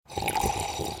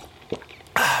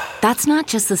That's not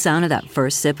just the sound of that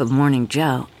first sip of Morning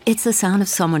Joe. It's the sound of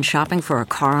someone shopping for a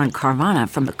car on Carvana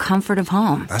from the comfort of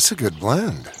home. That's a good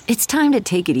blend. It's time to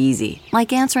take it easy,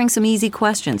 like answering some easy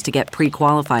questions to get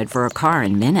pre-qualified for a car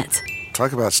in minutes.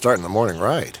 Talk about starting the morning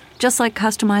right. Just like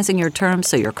customizing your terms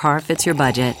so your car fits your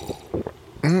budget.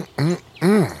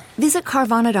 Visit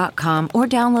Carvana.com or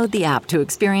download the app to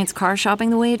experience car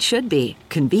shopping the way it should be.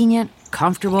 Convenient,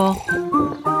 comfortable.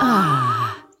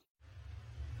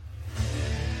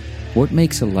 What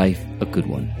makes a life a good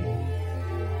one?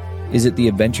 Is it the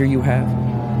adventure you have?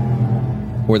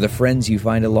 Or the friends you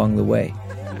find along the way?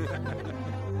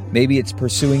 Maybe it's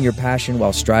pursuing your passion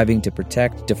while striving to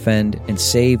protect, defend, and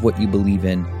save what you believe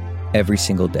in every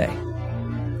single day.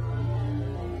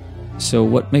 So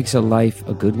what makes a life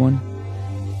a good one?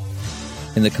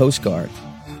 In the Coast Guard,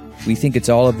 we think it's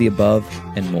all of the above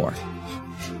and more.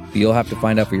 But you'll have to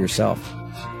find out for yourself.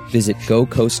 Visit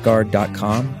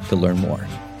gocoastguard.com to learn more.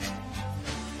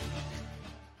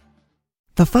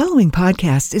 The following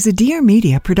podcast is a Dear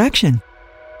Media production.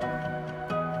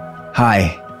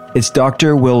 Hi, it's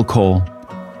Dr. Will Cole.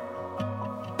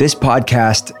 This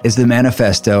podcast is the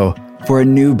manifesto for a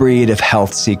new breed of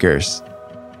health seekers.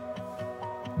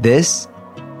 This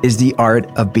is the art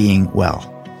of being well.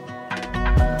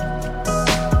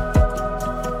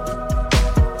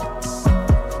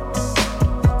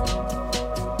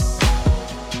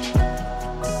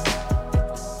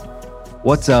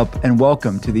 What's up, and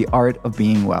welcome to the Art of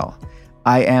Being Well.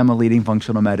 I am a leading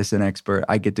functional medicine expert.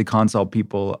 I get to consult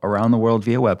people around the world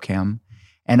via webcam,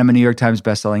 and I'm a New York Times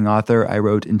bestselling author. I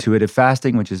wrote Intuitive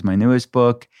Fasting, which is my newest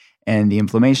book, and The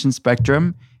Inflammation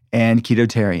Spectrum, and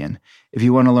Ketotarian. If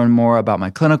you want to learn more about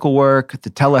my clinical work, the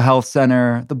telehealth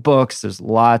center, the books, there's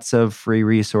lots of free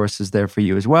resources there for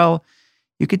you as well.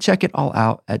 You can check it all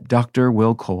out at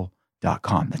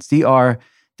drwillcole.com. That's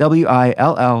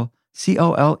DRWILLCOLE.com.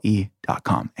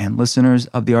 And listeners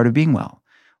of The Art of Being Well,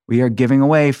 we are giving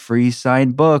away free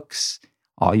signed books.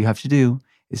 All you have to do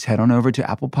is head on over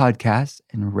to Apple Podcasts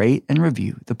and rate and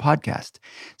review the podcast.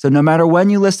 So no matter when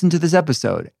you listen to this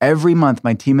episode, every month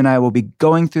my team and I will be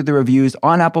going through the reviews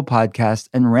on Apple Podcasts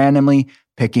and randomly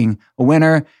picking a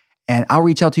winner. And I'll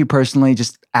reach out to you personally,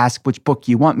 just ask which book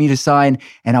you want me to sign,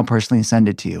 and I'll personally send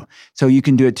it to you. So you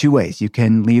can do it two ways. You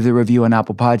can leave the review on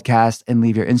Apple Podcasts and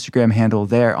leave your Instagram handle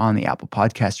there on the Apple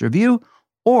Podcast review,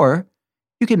 or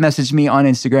you can message me on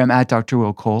Instagram at Dr.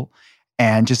 Will Cole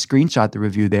and just screenshot the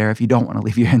review there. If you don't want to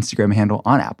leave your Instagram handle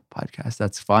on Apple Podcasts,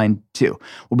 that's fine too.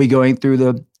 We'll be going through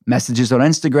the messages on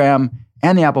Instagram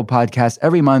and the Apple Podcasts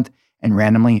every month and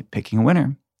randomly picking a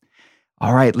winner.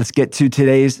 All right, let's get to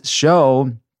today's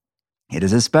show. It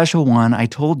is a special one. I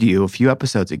told you a few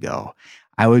episodes ago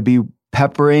I would be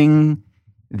peppering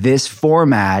this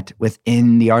format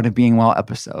within the Art of Being Well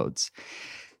episodes.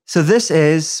 So this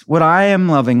is what I am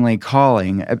lovingly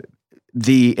calling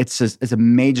it's a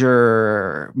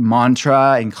major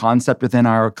mantra and concept within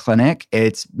our clinic.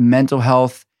 It's mental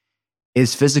health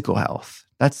is physical health.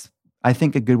 That's, I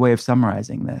think, a good way of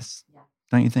summarizing this. Yeah.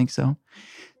 Don't you think so?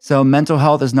 So mental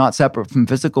health is not separate from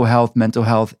physical health. Mental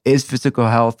health is physical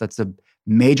health. That's a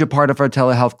major part of our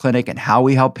telehealth clinic and how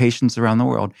we help patients around the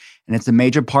world. And it's a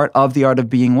major part of the Art of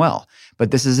Being Well.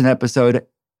 But this is an episode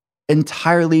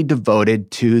entirely devoted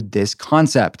to this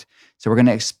concept. So we're going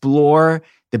to explore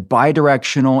the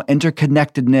bidirectional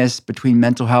interconnectedness between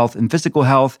mental health and physical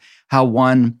health, how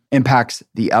one impacts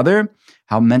the other,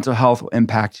 how mental health will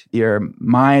impact your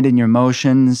mind and your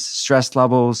emotions, stress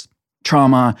levels,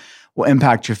 trauma will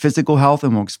impact your physical health,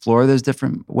 and we'll explore those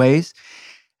different ways.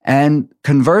 And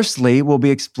conversely, we'll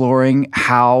be exploring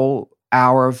how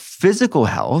our physical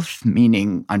health,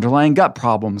 meaning underlying gut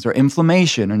problems or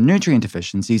inflammation or nutrient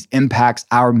deficiencies, impacts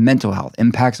our mental health,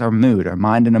 impacts our mood, our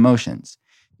mind and emotions.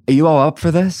 Are you all up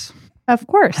for this? Of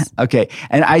course. Okay.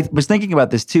 And I was thinking about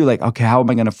this too, like, okay, how am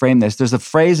I going to frame this? There's a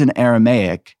phrase in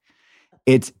Aramaic.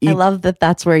 I love that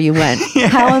that's where you went. Yeah.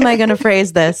 How am I going to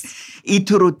phrase this?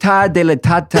 Ituruta de la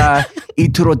tata,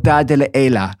 ituruta de la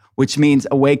ela, which means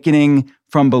awakening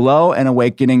from below and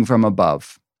awakening from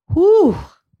above. Whew.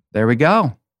 There we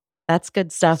go. That's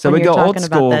good stuff. So we go old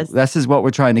school. This is what we're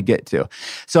trying to get to.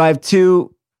 So I have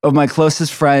two of my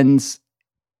closest friends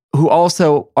who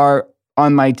also are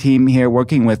on my team here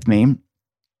working with me.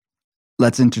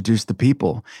 Let's introduce the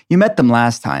people. You met them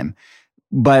last time,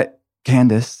 but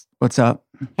Candace, what's up?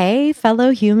 Hey,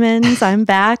 fellow humans, I'm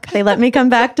back. They let me come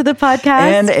back to the podcast.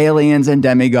 And aliens and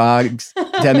demigods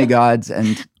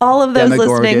and all of those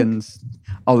listening.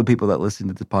 All the people that listen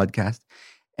to the podcast.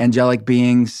 Angelic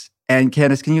beings. And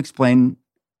Candace, can you explain,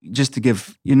 just to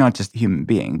give, you're not just a human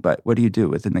being, but what do you do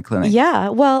within the clinic? Yeah,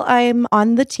 well, I'm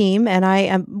on the team and I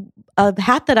am a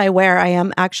hat that I wear, I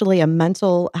am actually a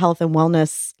mental health and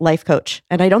wellness life coach.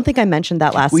 And I don't think I mentioned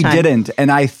that last time. We didn't.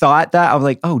 And I thought that, I was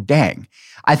like, oh, dang.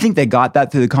 I think they got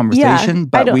that through the conversation,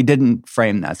 but we didn't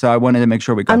frame that. So I wanted to make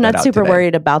sure we got that out I'm not super today.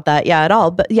 worried about that, at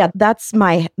all. But yeah, that's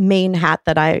my main hat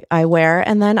that I wear.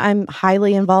 And then I'm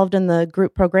highly involved in the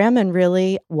group program and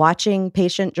really watching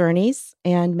patient journeys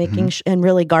and making and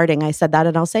really guarding. I said that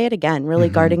and I'll say it again, really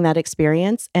guarding that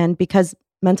experience. And because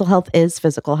mental health is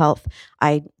physical health,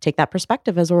 I take that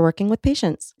perspective as we're working with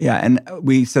patients. Yeah, and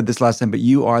we said this last time, but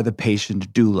you are the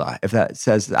patient doula. If that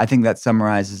says, I think that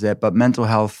summarizes it. But mental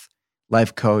health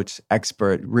life coach,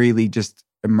 expert, really just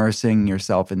immersing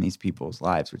yourself in these people's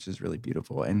lives, which is really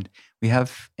beautiful. And we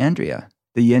have Andrea,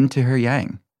 the yin to her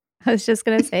yang. I was just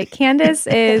going to say, Candace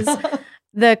is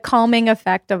the calming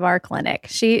effect of our clinic.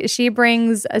 She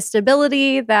brings a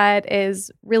stability that is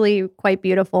really quite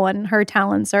beautiful, and her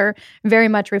talents are very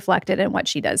much reflected in what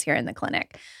she does here in the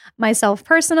clinic. Myself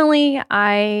personally,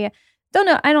 I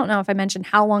don't know if I mentioned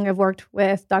how long I've worked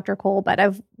with Dr. Cole, but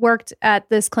I've worked at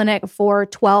this clinic for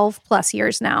 12 plus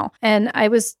years now. And I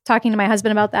was talking to my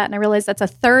husband about that, and I realized that's a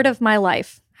third of my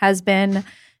life has been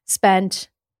spent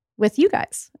with you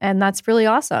guys. And that's really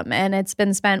awesome. And it's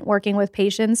been spent working with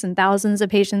patients and thousands of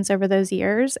patients over those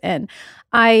years. And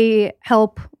I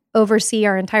help oversee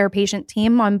our entire patient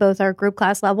team on both our group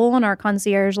class level and our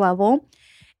concierge level.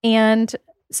 And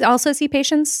also see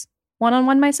patients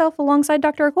one-on-one myself alongside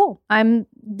Dr. Cole. I'm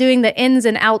doing the ins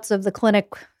and outs of the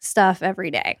clinic stuff every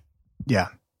day. Yeah,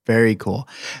 very cool.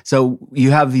 So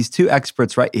you have these two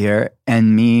experts right here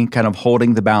and me kind of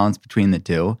holding the balance between the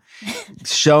two,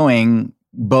 showing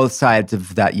both sides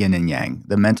of that yin and yang,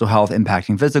 the mental health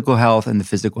impacting physical health and the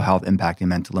physical health impacting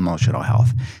mental emotional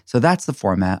health. So that's the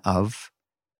format of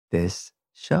this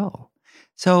show.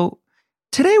 So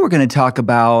today we're going to talk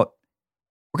about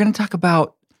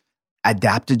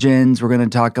adaptogens. We're going to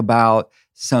talk about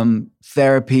some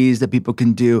therapies that people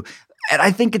can do. And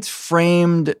I think it's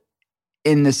framed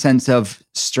in the sense of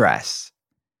stress.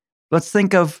 Let's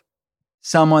think of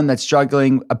someone that's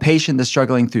struggling, a patient that's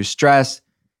struggling through stress,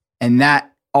 and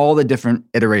that all the different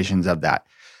iterations of that.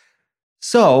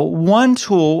 So one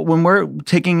tool, when we're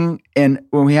when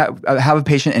we have a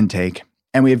patient intake,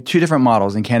 and we have two different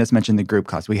models, and Candace mentioned the group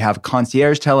class. We have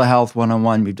concierge telehealth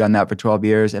one-on-one. We've done that for 12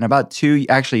 years. And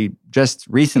just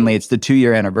recently, it's the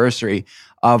 2-year anniversary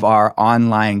of our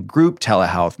online group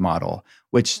telehealth model,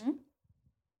 which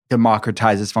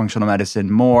democratizes functional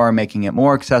medicine more, making it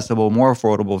more accessible, more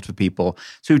affordable to people.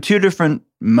 So 2 different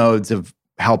modes of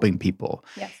helping people.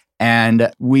 Yes.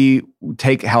 And we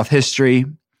take health history.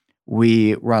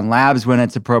 We run labs when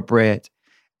it's appropriate.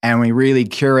 And we really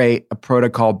curate a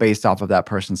protocol based off of that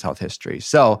person's health history.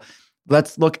 So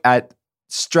let's look at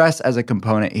stress as a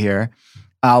component here.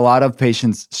 A lot of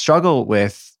patients struggle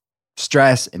with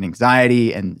stress and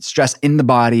anxiety and stress in the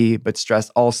body, but stress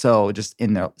also just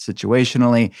in their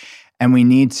situationally. And we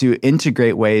need to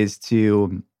integrate ways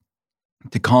to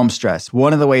calm stress.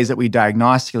 One of the ways that we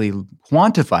diagnostically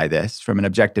quantify this from an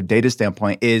objective data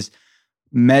standpoint is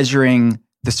measuring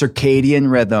the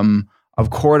circadian rhythm of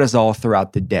cortisol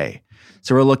throughout the day.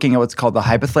 So we're looking at what's called the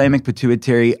hypothalamic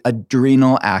pituitary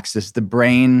adrenal axis, the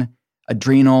brain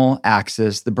adrenal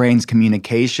axis, the brain's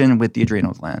communication with the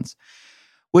adrenal glands,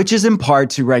 which is in part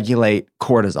to regulate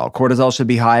cortisol. Cortisol should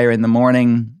be higher in the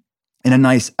morning in a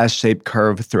nice S-shaped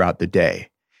curve throughout the day.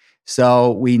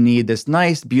 So we need this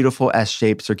nice, beautiful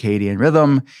S-shaped circadian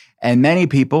rhythm. And many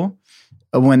people,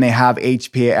 when they have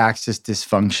HPA axis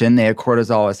dysfunction, their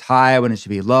cortisol is high when it should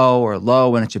be low, or low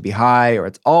when it should be high, or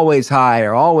it's always high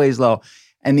or always low.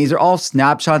 And these are all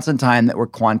snapshots in time that we're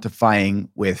quantifying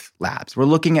with labs. We're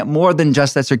looking at more than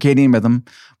just that circadian rhythm.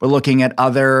 We're looking at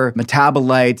other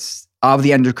metabolites of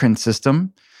the endocrine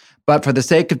system. But for the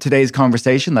sake of today's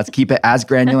conversation, let's keep it as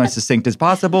granular and succinct as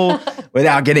possible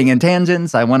without getting in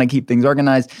tangents. I want to keep things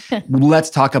organized. Let's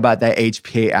talk about that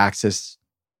HPA axis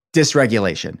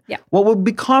dysregulation. Yeah. What would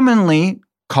be commonly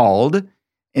called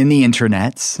in the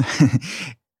internets,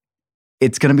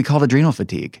 it's going to be called adrenal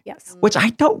fatigue. Yes. Which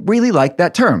I don't really like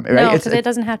that term. Right? No, because it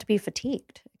doesn't have to be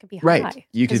fatigued. It could be high. Right.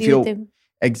 You could feel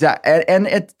exactly, and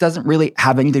it doesn't really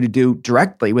have anything to do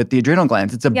directly with the adrenal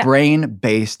glands. It's a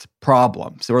brain-based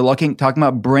problem. So we're talking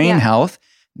about brain health.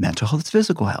 Mental health is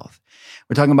physical health.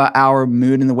 We're talking about our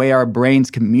mood and the way our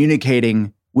brain's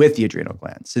communicating with the adrenal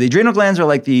glands. So the adrenal glands are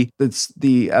like the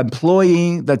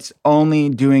employee that's only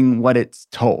doing what it's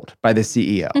told by the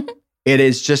CEO. It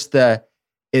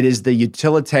is the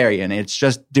utilitarian. It's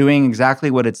just doing exactly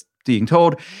what it's being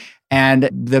told. And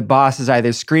the boss is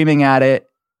either screaming at it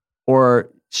or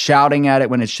shouting at it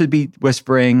when it should be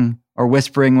whispering, or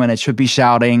whispering when it should be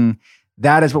shouting.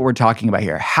 That is what we're talking about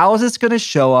here. How is this going to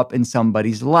show up in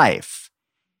somebody's life?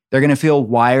 They're going to feel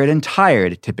wired and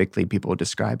tired. Typically, people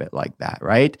describe it like that,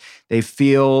 right? They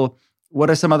feel, what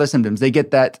are some other symptoms? They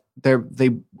get that, they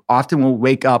often will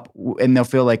wake up and they'll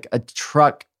feel like a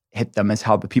truck hit them, is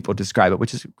how the people describe it,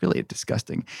 which is really a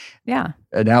disgusting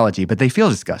analogy, but they feel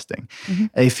disgusting. Mm-hmm.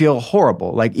 They feel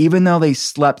horrible. Like even though they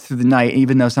slept through the night,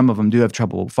 even though some of them do have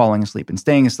trouble falling asleep and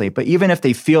staying asleep, but even if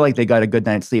they feel like they got a good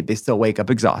night's sleep, they still wake up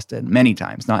exhausted many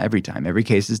times, not every time. Every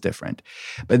case is different.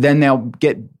 But then they'll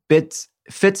get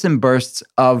fits and bursts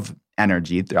of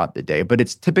energy throughout the day, but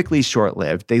it's typically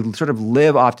short-lived. They sort of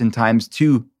live oftentimes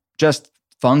to just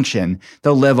function.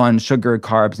 They'll live on sugar,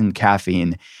 carbs, and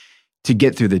caffeine to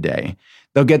get through the day.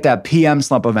 They'll get that PM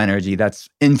slump of energy that's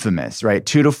infamous, right?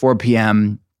 2 to 4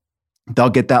 p.m.,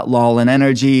 they'll get that lull in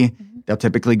energy. Mm-hmm. They'll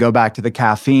typically go back to the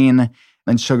caffeine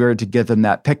and sugar to give them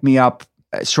that pick-me-up,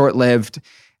 short-lived.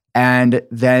 And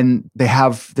then they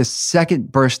have this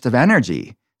second burst of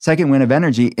energy, second wind of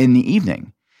energy in the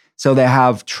evening. So they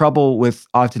have trouble with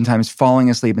oftentimes falling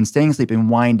asleep and staying asleep and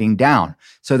winding down.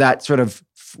 So that sort of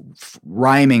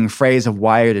rhyming phrase of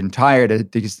wired and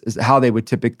tired is how they would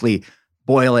typically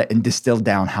boil it and distill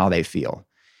down how they feel.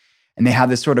 And they have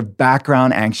this sort of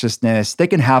background anxiousness. They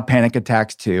can have panic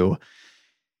attacks too.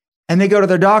 And they go to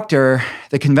their doctor,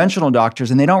 the conventional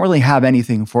doctors, and they don't really have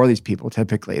anything for these people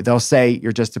typically. They'll say,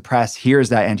 you're just depressed. Here's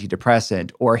that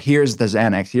antidepressant, or here's the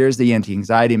Xanax, here's the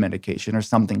anti-anxiety medication, or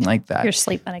something like that. Your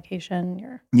sleep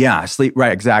medication. Sleep,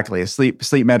 right, exactly. A sleep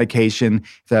medication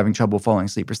if they're having trouble falling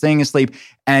asleep or staying asleep.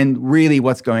 And really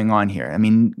what's going on here? I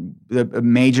mean, the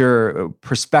major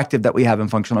perspective that we have in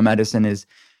functional medicine is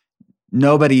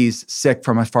nobody's sick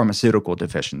from a pharmaceutical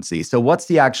deficiency. So what's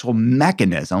the actual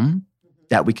mechanism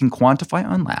that we can quantify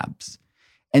on labs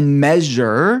and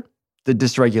measure the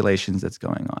dysregulations that's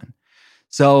going on?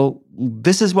 So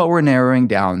this is what we're narrowing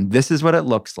down. This is what it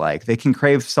looks like. They can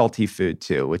crave salty food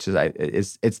too, which is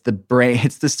it's the brain.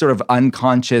 It's this sort of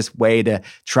unconscious way to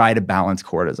try to balance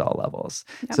cortisol levels.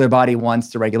 Yep. So the body wants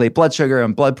to regulate blood sugar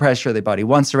and blood pressure. The body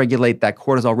wants to regulate that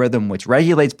cortisol rhythm, which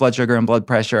regulates blood sugar and blood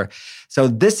pressure. So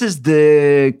this is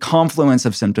the confluence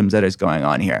of symptoms that is going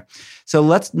on here. So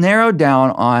let's narrow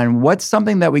down on what's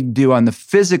something that we do on the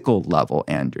physical level,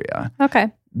 Andrea.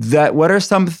 Okay. What are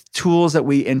some tools that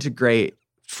we integrate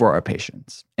for our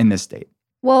patients in this state?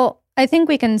 Well, I think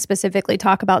we can specifically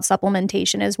talk about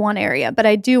supplementation as one area, but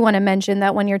I do want to mention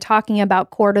that when you're talking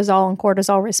about cortisol and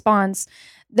cortisol response,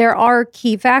 there are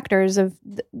key factors of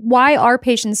why our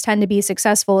patients tend to be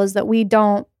successful is that we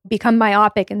don't become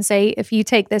myopic and say, if you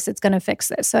take this, it's going to fix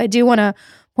this. So I do want to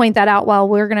point that out while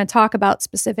we're going to talk about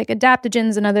specific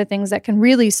adaptogens and other things that can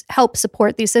really help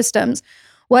support these systems.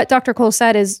 What Dr. Cole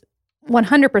said is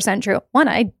 100% true. One,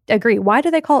 I agree. Why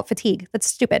do they call it fatigue? That's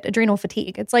stupid. Adrenal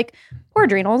fatigue. It's like poor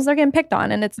adrenals, they're getting picked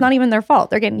on and it's not even their fault.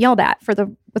 They're getting yelled at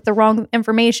with the wrong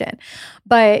information.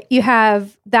 But you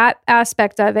have that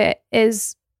aspect of it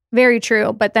is very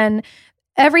true. But then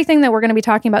everything that we're going to be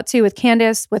talking about too with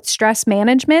Candace, with stress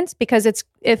management, because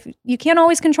if you can't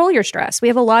always control your stress. We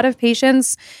have a lot of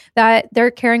patients that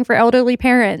they're caring for elderly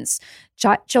parents.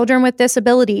 Children with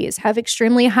disabilities have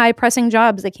extremely high pressing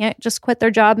jobs. They can't just quit their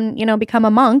job and, become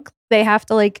a monk. They have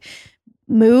to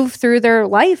move through their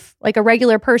life like a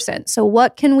regular person. So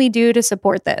what can we do to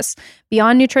support this?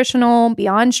 Beyond nutritional,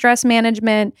 beyond stress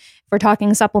management, if we're talking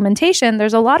supplementation,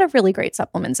 there's a lot of really great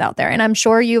supplements out there. And I'm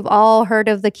sure you've all heard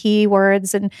of the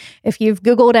keywords. And if you've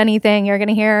Googled anything, you're going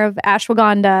to hear of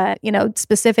ashwagandha,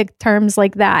 specific terms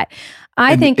like that.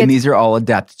 I think these are all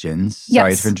adaptogens. Yes.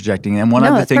 Sorry for interjecting. And one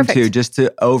other thing too, just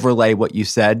to overlay what you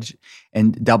said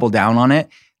and double down on it,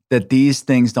 that these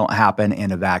things don't happen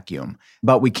in a vacuum.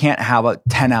 But we can't have a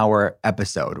 10-hour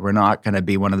episode. We're not going to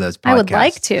be one of those podcasts. I would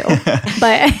like to,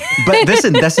 but... But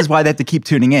listen, this is why they have to keep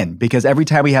tuning in, because every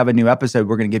time we have a new episode,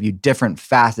 we're going to give you different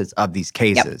facets of these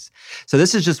cases. Yep. So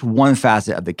this is just one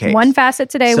facet of the case. One facet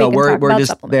today, so we can talk about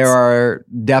supplements. There are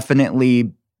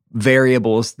definitely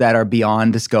variables that are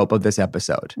beyond the scope of this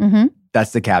episode. Mm-hmm.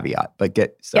 That's the caveat, but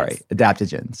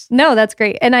adaptogens. No, that's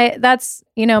great. And that's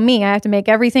me, I have to make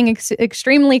everything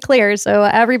extremely clear. So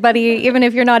everybody, even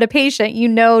if you're not a patient,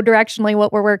 directionally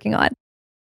what we're working on.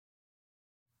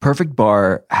 Perfect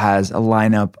Bar has a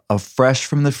lineup of fresh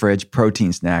from the fridge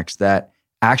protein snacks that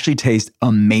actually taste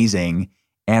amazing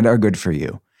and are good for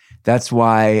you. That's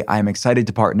why I'm excited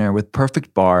to partner with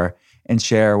Perfect Bar and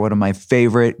share one of my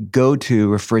favorite go-to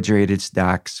refrigerated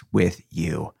snacks with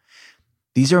you.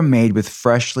 These are made with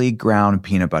freshly ground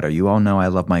peanut butter. You all know I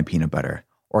love my peanut butter.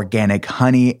 Organic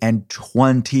honey and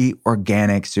 20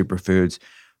 organic superfoods.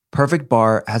 Perfect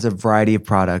Bar has a variety of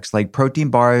products like protein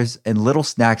bars and little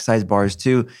snack-sized bars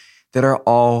too that are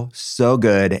all so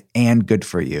good and good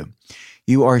for you.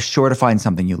 You are sure to find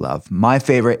something you love. My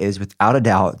favorite is, without a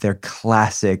doubt, their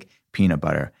classic peanut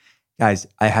butter. Guys,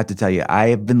 I have to tell you, I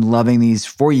have been loving these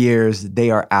for years. They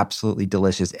are absolutely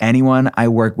delicious. Anyone I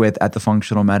work with at the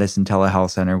Functional Medicine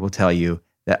Telehealth Center will tell you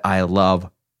that I love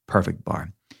Perfect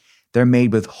Bar. They're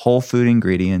made with whole food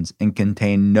ingredients and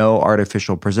contain no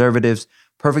artificial preservatives.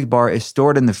 Perfect Bar is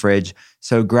stored in the fridge,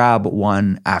 so grab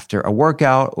one after a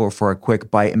workout or for a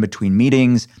quick bite in between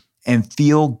meetings and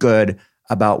feel good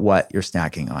about what you're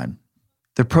snacking on.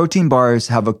 The protein bars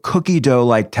have a cookie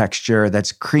dough-like texture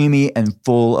that's creamy and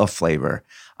full of flavor.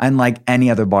 Unlike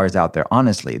any other bars out there,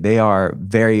 honestly, they are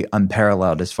very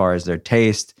unparalleled as far as their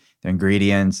taste, their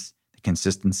ingredients, the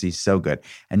consistency, so good.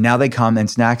 And now they come in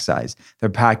snack size. They're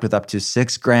packed with up to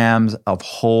 6 grams of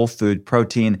whole food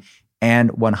protein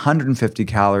and 150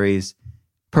 calories.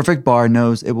 Perfect Bar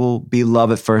knows it will be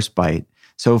love at first bite.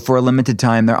 So for a limited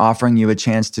time, they're offering you a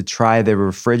chance to try their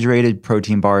refrigerated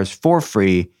protein bars for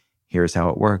free. Here's how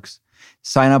it works.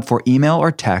 Sign up for email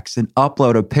or text and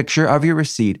upload a picture of your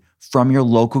receipt from your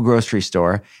local grocery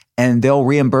store, and they'll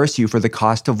reimburse you for the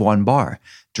cost of one bar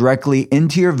directly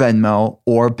into your Venmo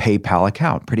or PayPal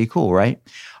account. Pretty cool, right?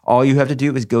 All you have to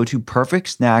do is go to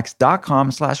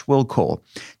perfectsnacks.com/willcole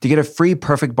to get a free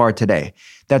Perfect Bar today.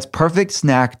 That's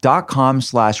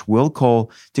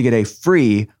perfectsnack.com/willcole to get a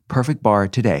free Perfect Bar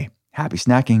today. Happy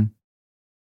snacking.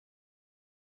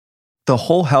 The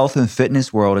whole health and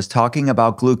fitness world is talking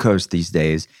about glucose these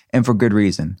days, and for good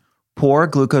reason. Poor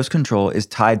glucose control is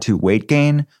tied to weight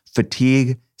gain,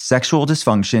 fatigue, sexual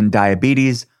dysfunction,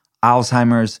 diabetes,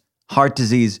 Alzheimer's, heart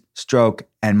disease, stroke,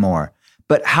 and more.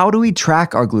 But how do we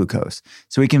track our glucose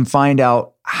so we can find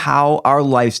out how our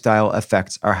lifestyle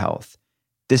affects our health?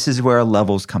 This is where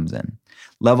Levels comes in.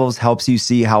 Levels helps you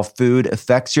see how food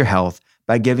affects your health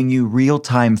by giving you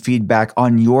real-time feedback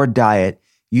on your diet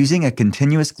using a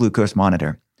continuous glucose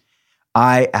monitor.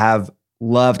 I have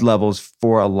loved Levels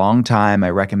for a long time. I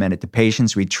recommend it to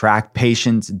patients. We track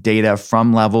patients' data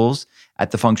from Levels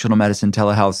at the Functional Medicine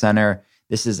Telehealth Center.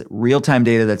 This is real-time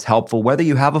data that's helpful whether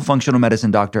you have a functional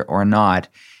medicine doctor or not.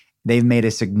 They've made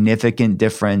a significant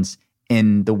difference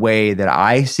in the way that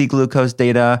I see glucose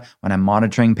data when I'm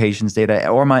monitoring patients' data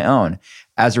or my own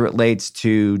as it relates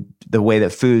to the way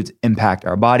that foods impact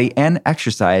our body and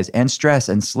exercise and stress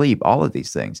and sleep, all of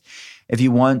these things. If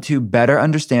you want to better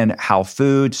understand how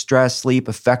food, stress, sleep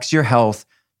affects your health,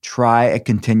 try a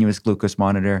continuous glucose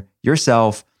monitor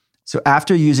yourself. So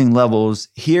after using Levels,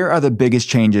 here are the biggest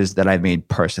changes that I've made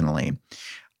personally.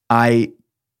 I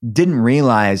didn't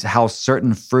realize how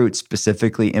certain fruits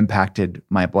specifically impacted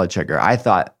my blood sugar. I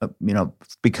thought,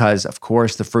 because of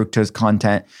course the fructose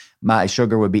content, my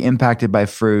sugar would be impacted by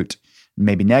fruit,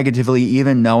 maybe negatively,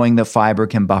 even knowing that fiber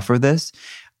can buffer this.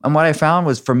 And what I found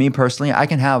was, for me personally, I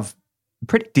can have a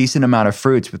pretty decent amount of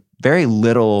fruits with very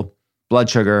little blood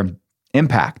sugar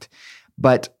impact.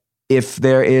 But if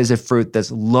there is a fruit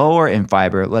that's lower in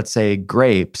fiber, let's say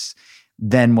grapes,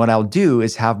 then what I'll do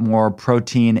is have more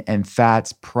protein and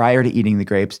fats prior to eating the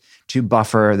grapes to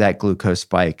buffer that glucose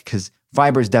spike, because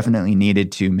fiber is definitely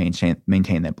needed to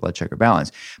maintain that blood sugar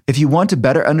balance. If you want to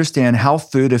better understand how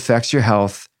food affects your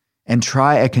health and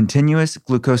try a continuous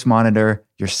glucose monitor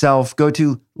yourself, go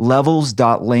to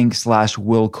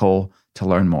levels.link/willcole to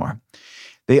learn more.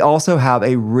 They also have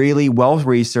a really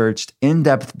well-researched,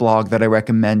 in-depth blog that I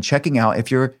recommend checking out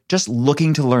if you're just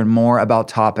looking to learn more about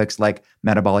topics like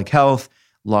metabolic health,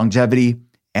 longevity,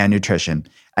 and nutrition.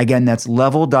 Again, that's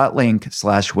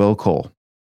level.link/willcole.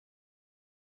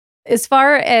 As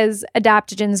far as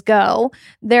adaptogens go,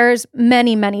 there's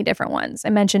many, many different ones.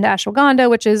 I mentioned ashwagandha,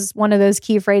 which is one of those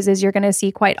key phrases you're going to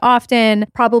see quite often.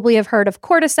 Probably have heard of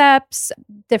cordyceps,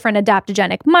 different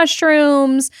adaptogenic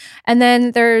mushrooms, and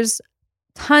then there's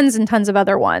tons and tons of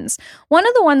other ones. One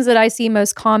of the ones that I see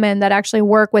most common that actually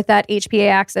work with that HPA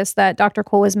axis that Dr.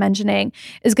 Cole was mentioning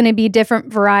is going to be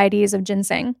different varieties of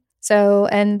ginseng. So,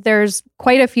 and there's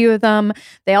quite a few of them.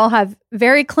 They all have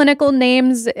very clinical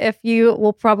names. We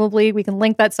can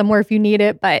link that somewhere if you need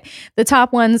it. But the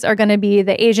top ones are going to be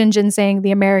the Asian ginseng,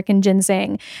 the American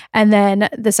ginseng, and then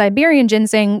the Siberian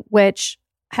ginseng, which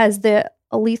has the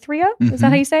Alethria. Is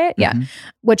that how you say it? Yeah.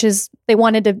 Which is, they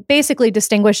wanted to basically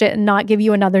distinguish it and not give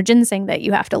you another ginseng that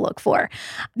you have to look for.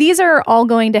 These are all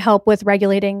going to help with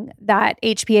regulating that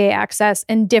HPA axis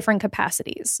in different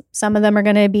capacities. Some of them are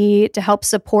going to be to help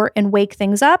support and wake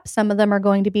things up. Some of them are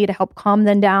going to be to help calm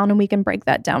them down, and we can break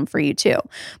that down for you too.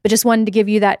 But just wanted to give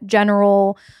you that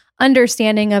general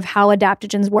understanding of how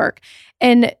adaptogens work.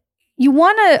 And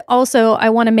I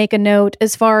want to make a note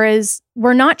as far as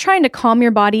we're not trying to calm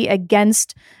your body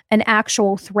against an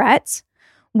actual threat.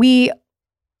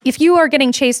 If you are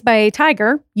getting chased by a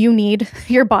tiger, you need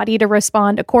your body to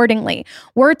respond accordingly.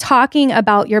 We're talking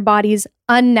about your body's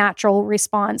unnatural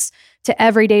response to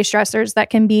everyday stressors that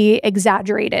can be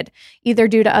exaggerated, either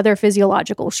due to other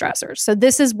physiological stressors. So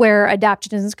this is where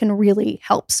adaptogens can really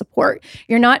help support.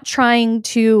 You're not trying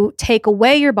to take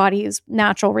away your body's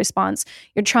natural response.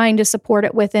 You're trying to support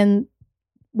it within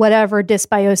whatever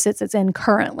dysbiosis it's in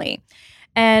currently.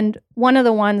 And one of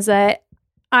the ones that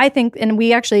I think, and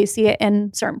we actually see it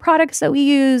in certain products that we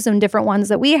use and different ones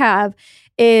that we have,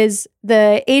 is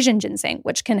the Asian ginseng,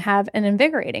 which can have an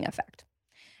invigorating effect.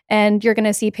 And you're going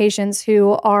to see patients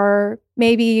who are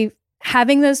maybe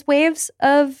having those waves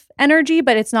of energy,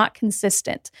 but it's not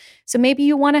consistent. So maybe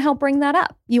you want to help bring that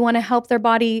up. You want to help their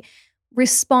body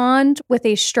respond with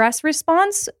a stress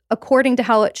response according to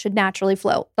how it should naturally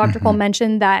flow. Dr. Cole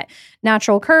mentioned that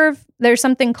natural curve. There's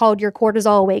something called your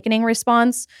cortisol awakening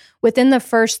response. Within the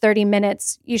first 30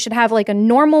 minutes, you should have like a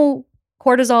normal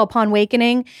cortisol upon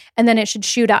awakening, and then it should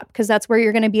shoot up because that's where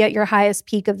you're going to be at your highest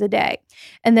peak of the day.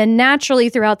 And then naturally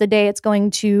throughout the day, it's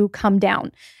going to come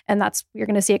down. And you're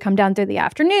going to see it come down through the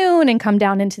afternoon and come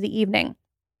down into the evening.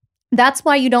 That's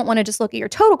why you don't want to just look at your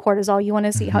total cortisol. You want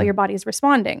to see how your body is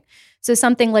responding. So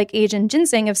something like Asian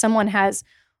ginseng, if someone has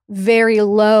very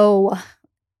low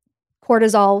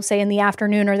cortisol, say in the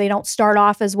afternoon, or they don't start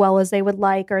off as well as they would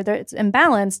like, or it's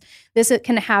imbalanced, it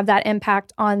can have that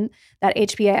impact on that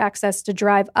HPA axis to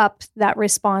drive up that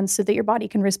response so that your body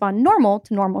can respond normal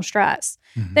to normal stress.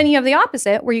 Then you have the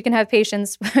opposite, where you can have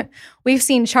patients, we've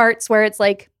seen charts where it's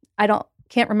like,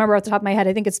 can't remember off the top of my head.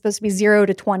 I think it's supposed to be 0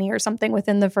 to 20 or something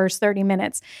within the first 30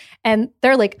 minutes. And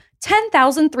they're like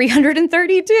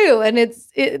 10,332. And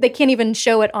they can't even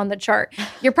show it on the chart.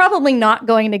 You're probably not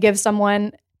going to give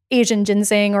someone Asian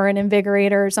ginseng or an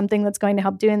invigorator or something that's going to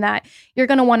help doing that. You're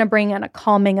going to want to bring in a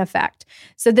calming effect.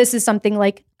 So this is something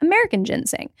like American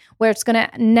ginseng, where it's going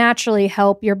to naturally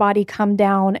help your body come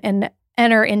down and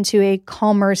enter into a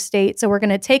calmer state. So we're going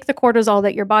to take the cortisol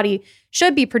that your body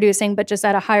should be producing, but just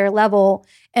at a higher level,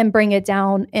 and bring it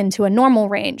down into a normal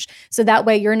range. So that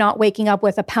way you're not waking up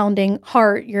with a pounding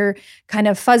heart. You're kind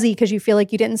of fuzzy because you feel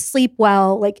like you didn't sleep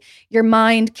well. Like your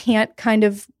mind can't kind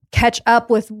of catch up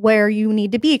with where you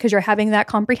need to be because you're having that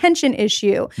comprehension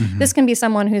issue. This can be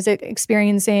someone who's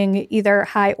experiencing either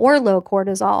high or low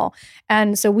cortisol.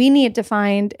 And so we need to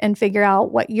find and figure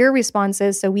out what your response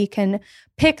is so we can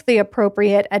pick the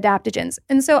appropriate adaptogens.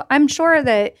 And so I'm sure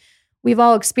that we've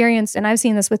all experienced, and I've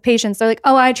seen this with patients, they're like,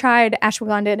 oh, I tried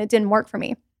ashwagandha and it didn't work for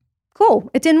me.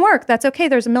 Cool. It didn't work. That's okay.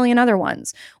 There's a million other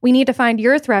ones. We need to find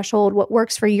your threshold, what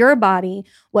works for your body,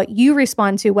 what you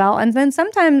respond to well. And then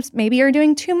sometimes maybe you're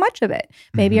doing too much of it.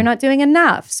 Maybe you're not doing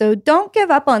enough. So don't give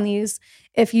up on these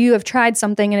if you have tried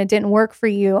something and it didn't work for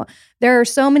you. There are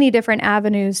so many different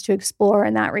avenues to explore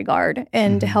in that regard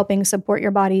and helping support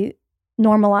your body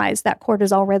normalize that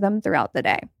cortisol rhythm throughout the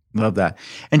day. Love that.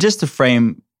 And just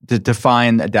to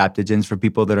define adaptogens for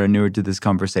people that are newer to this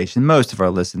conversation, most of our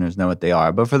listeners know what they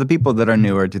are, but for the people that are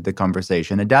newer to the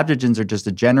conversation, adaptogens are just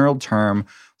a general term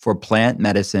for plant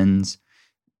medicines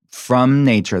from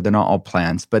nature. They're not all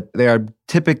plants, but they are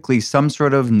typically some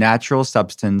sort of natural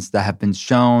substance that have been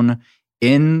shown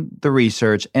in the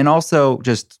research and also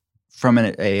just from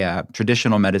a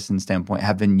traditional medicine standpoint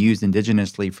have been used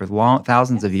indigenously for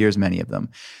thousands of years, many of them,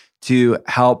 to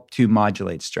help to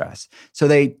modulate stress. So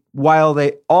while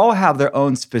they all have their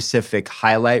own specific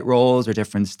highlight roles or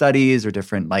different studies or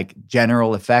different like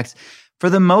general effects, for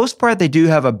the most part, they do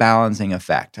have a balancing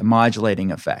effect, a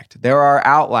modulating effect. There are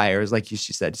outliers, like you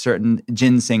said, certain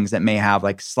ginsengs that may have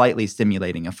like slightly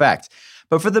stimulating effects.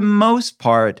 But for the most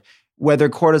part, whether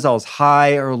cortisol is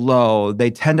high or low,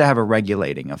 they tend to have a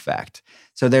regulating effect.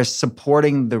 So they're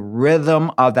supporting the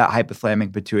rhythm of that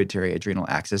hypothalamic pituitary adrenal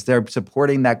axis. They're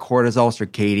supporting that cortisol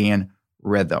circadian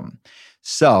rhythm.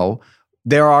 So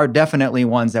there are definitely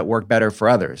ones that work better for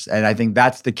others. And I think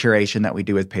that's the curation that we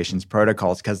do with patients'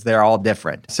 protocols because they're all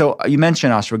different. So you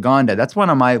mentioned ashwagandha. That's one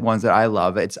of my ones that I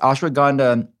love.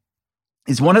 Ashwagandha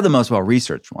is one of the most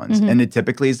well-researched ones. And it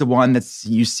typically is the one that's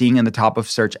you seeing in the top of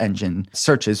search engine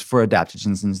searches for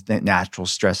adaptogens and natural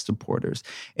stress supporters.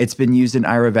 It's been used in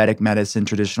Ayurvedic medicine,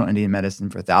 traditional Indian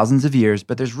medicine for thousands of years,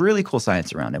 but there's really cool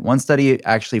science around it. One study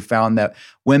actually found that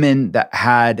women that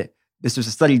this was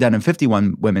a study done in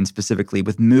 51 women specifically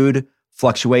with mood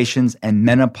fluctuations and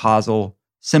menopausal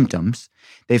symptoms.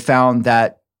 They found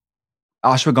that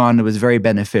ashwagandha was very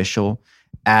beneficial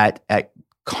at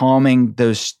calming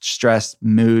those stress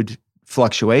mood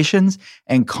fluctuations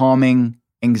and calming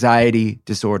anxiety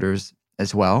disorders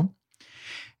as well.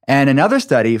 And another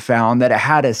study found that it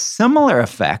had a similar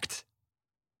effect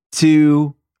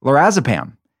to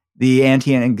lorazepam. the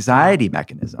anti-anxiety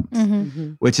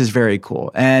mechanisms, which is very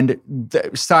cool. And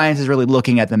science is really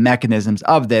looking at the mechanisms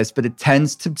of this, but it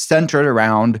tends to center it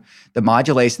around the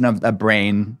modulation of the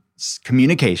brain's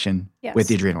communication with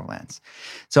the adrenal glands.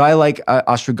 So I like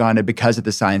ashwagandha because of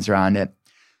the science around it.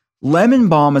 Lemon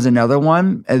balm is another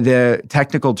one. The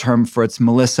technical term for it's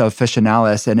Melissa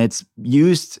officinalis, and it's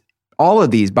used. All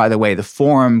of these, by the way, the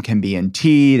form can be in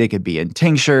tea, they could be in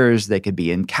tinctures, they could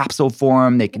be in capsule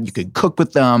form, you could cook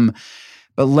with them.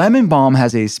 But lemon balm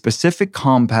has a specific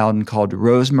compound called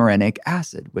rosmarinic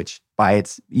acid, which by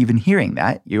its even hearing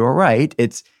that, you're right,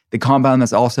 it's the compound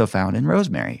that's also found in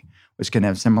rosemary, which can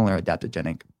have similar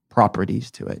adaptogenic properties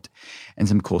to it, and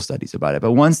some cool studies about it.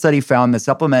 But one study found that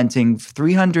supplementing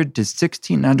 300 to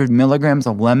 1,600 milligrams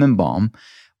of lemon balm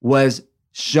was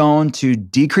shown to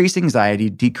decrease anxiety,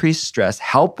 decrease stress,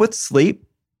 help with sleep,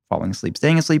 falling asleep,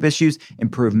 staying asleep issues,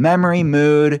 improve memory,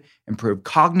 mood, improve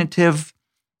cognitive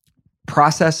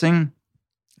processing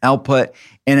output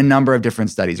in a number of different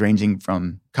studies, ranging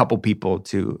from a couple people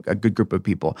to a good group of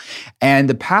people. And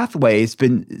the pathway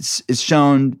is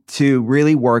shown to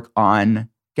really work on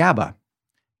GABA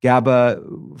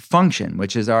function,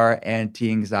 which is our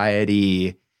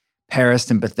anti-anxiety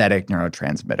parasympathetic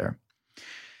neurotransmitter.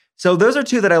 So those are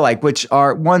two that I like, which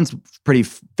are, one's pretty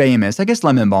famous. I guess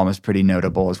lemon balm is pretty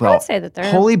notable as well. I would say that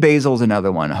they're... Holy basil is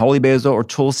another one. Holy basil or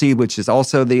tulsi, which is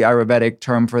also the Ayurvedic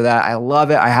term for that. I love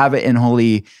it. I have it in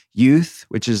Holy Youth,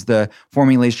 which is the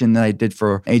formulation that I did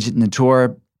for Agent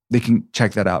Nature. They can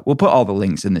check that out. We'll put all the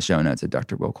links in the show notes at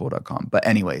drwillcole.com. But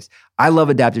anyways, I love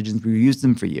adaptogens. We've used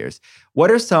them for years. What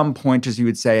are some pointers you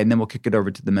would say? And then we'll kick it over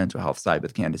to the mental health side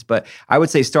with Candace. But I would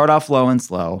say start off low and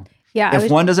slow. Yeah.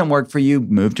 If one doesn't work for you,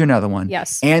 move to another one.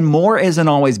 Yes. And more isn't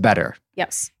always better.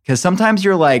 Yes. Because sometimes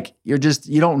you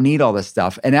don't need all this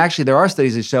stuff. And actually, there are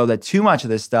studies that show that too much of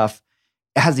this stuff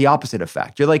has the opposite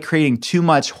effect. You're like creating too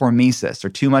much hormesis or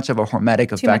too much of a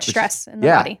hormetic effect. Too much stress in the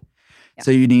body. Yeah.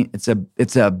 So you need,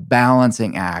 it's a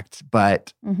balancing act.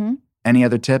 But any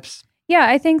other tips? Yeah,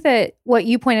 I think that what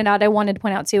you pointed out, I wanted to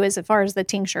point out too, is as far as the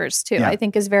tinctures too, I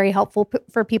think is very helpful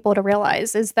for people to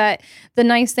realize is that the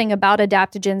nice thing about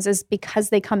adaptogens is because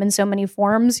they come in so many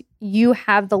forms, you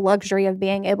have the luxury of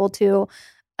being able to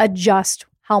adjust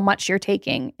how much you're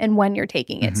taking and when you're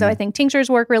taking it. So I think tinctures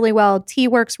work really well. Tea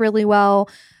works really well.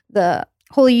 The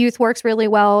Holy Youth works really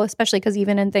well, especially because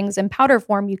even in things in powder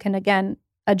form, you can again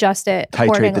adjust it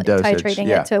accordingly, titrating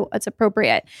it to what's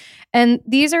appropriate. And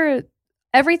these are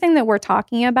everything that we're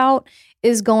talking about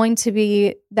is going to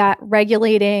be that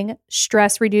regulating,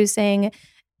 stress reducing,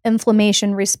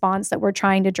 inflammation response that we're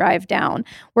trying to drive down.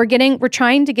 We're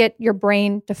trying to get your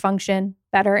brain to function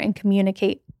better and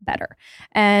communicate better.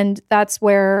 And that's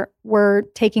where we're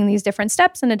taking these different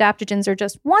steps, and adaptogens are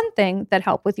just one thing that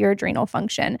help with your adrenal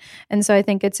function. And so I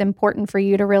think it's important for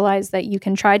you to realize that you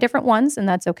can try different ones, and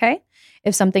that's okay.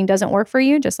 If something doesn't work for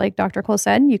you, just like Dr. Cole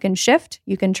said, you can shift.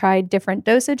 You can try different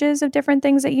dosages of different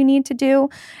things that you need to do.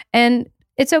 And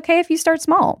it's okay if you start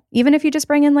small, even if you just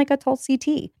bring in like a Tulsi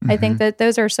tea. I think that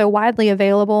those are so widely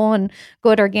available and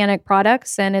good organic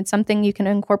products, and it's something you can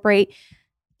incorporate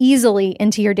easily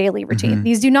into your daily routine.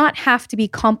 These do not have to be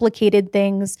complicated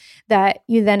things that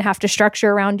you then have to structure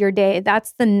around your day.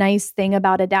 That's the nice thing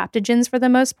about adaptogens for the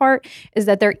most part, is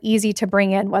that they're easy to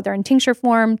bring in, whether in tincture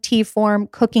form, tea form,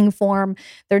 cooking form.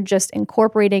 They're just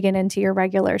incorporating it into your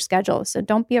regular schedule. So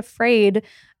don't be afraid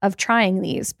of trying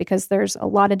these, because there's a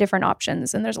lot of different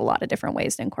options and there's a lot of different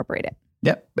ways to incorporate it.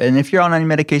 Yep. And if you're on any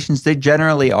medications, they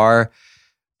generally are,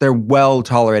 they're well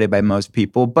tolerated by most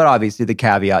people, but obviously the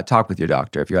caveat, talk with your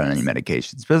doctor if you're on any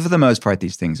medications. But for the most part,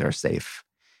 these things are safe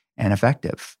and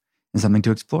effective and something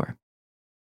to explore.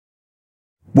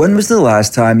 When was the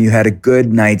last time you had a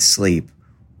good night's sleep,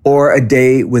 or a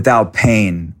day without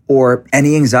pain or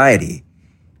any anxiety?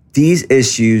 These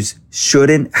issues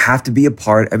shouldn't have to be a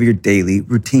part of your daily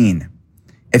routine.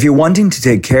 If you're wanting to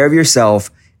take care of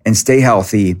yourself and stay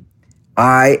healthy,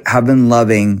 I have been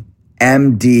loving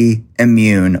MD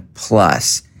Immune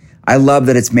Plus. I love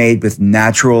that it's made with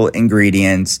natural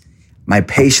ingredients. My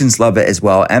patients love it as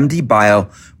well. MD Bio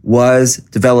was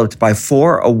developed by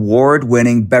 4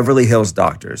 award-winning Beverly Hills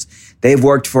doctors. They've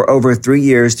worked for over 3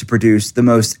 years to produce the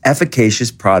most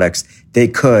efficacious products they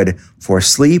could for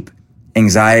sleep,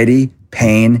 anxiety,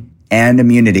 pain, and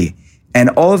immunity.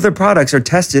 And all of their products are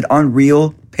tested on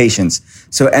real patients.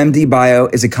 So MD Bio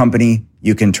is a company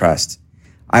you can trust.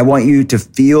 I want you to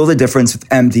feel the difference with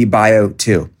MD Bio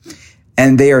too.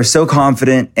 And they are so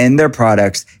confident in their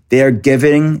products, they are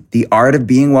giving the Art of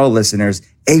Being Well listeners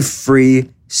a free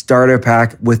starter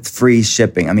pack with free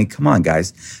shipping. I mean, come on,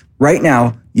 guys. Right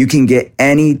now, you can get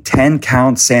any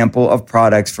 10-count sample of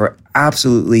products for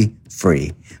absolutely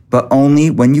free, but only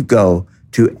when you go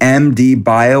to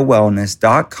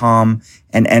mdbiowellness.com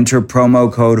and enter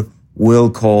promo code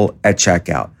WillCole at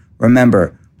checkout.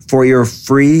 Remember, for your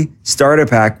free starter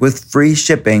pack with free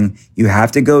shipping, you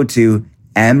have to go to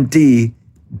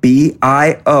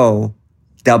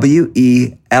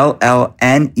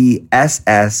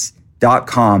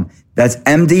mdbiowellness.com. That's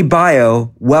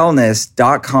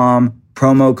mdbiowellness.com,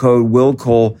 promo code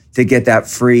WillCole to get that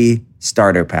free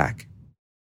starter pack.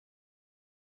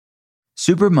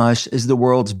 Super Mush is the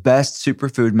world's best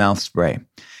superfood mouth spray.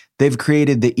 They've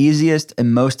created the easiest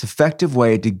and most effective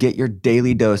way to get your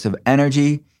daily dose of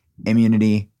energy,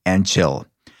 immunity, and chill.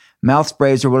 Mouth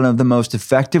sprays are one of the most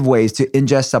effective ways to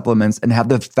ingest supplements and have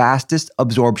the fastest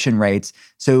absorption rates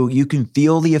so you can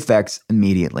feel the effects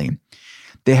immediately.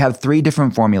 They have 3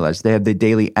 different formulas. They have the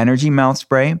Daily Energy Mouth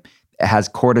Spray. It has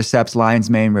cordyceps, lion's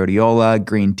mane, rhodiola,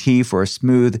 green tea for a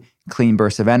smooth, clean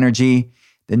burst of energy.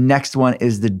 The next one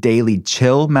is the Daily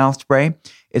Chill Mouth Spray.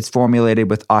 It's formulated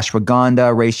with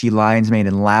ashwagandha, reishi, lion's mane,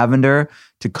 and lavender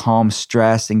to calm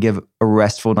stress and give a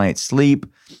restful night's sleep.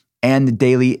 And the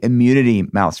Daily Immunity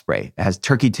Mouth Spray. It has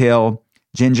turkey tail,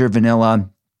 ginger, vanilla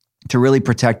to really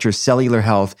protect your cellular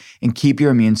health and keep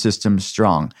your immune system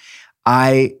strong.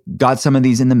 I got some of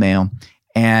these in the mail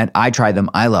and I tried them.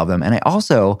 I love them. And I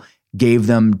also gave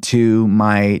them to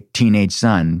my teenage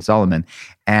son, Solomon,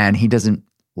 and he doesn't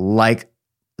like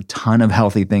a ton of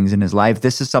healthy things in his life.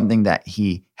 This is something that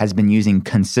he has been using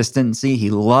consistency. He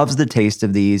loves the taste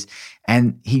of these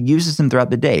and he uses them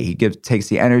throughout the day. He takes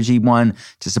the energy one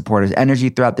to support his energy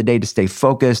throughout the day to stay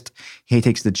focused. He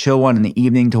takes the chill one in the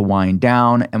evening to wind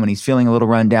down. And when he's feeling a little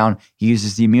run down, he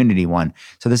uses the immunity one.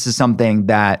 So this is something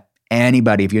that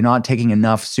anybody, if you're not taking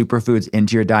enough superfoods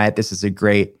into your diet, this is a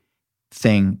great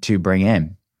thing to bring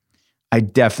in. I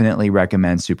definitely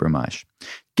recommend Super Mush.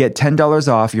 Get $10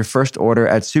 off your first order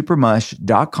at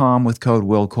supermush.com with code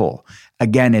WillCole.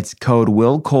 Again, it's code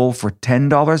WillCole for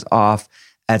 $10 off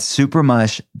at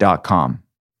supermush.com.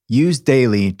 Use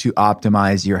daily to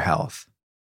optimize your health.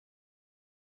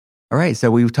 All right,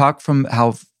 so we've talked from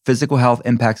how physical health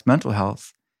impacts mental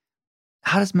health.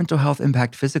 How does mental health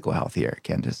impact physical health here,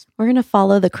 Candace? We're going to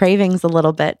follow the cravings a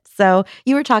little bit. So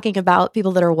you were talking about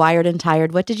people that are wired and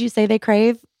tired. What did you say they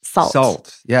crave? Salt.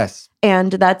 Salt, yes.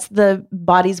 And that's the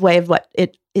body's way of what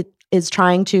it is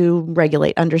trying to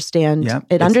regulate, understand. Yep.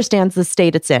 It understands the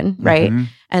state it's in, right? Mm-hmm.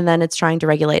 And then it's trying to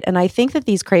regulate. And I think that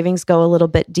these cravings go a little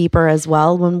bit deeper as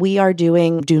well. When we are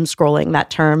doing doom scrolling,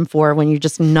 that term for when you're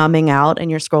just numbing out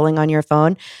and you're scrolling on your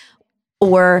phone,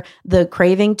 or the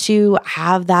craving to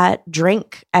have that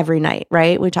drink every night,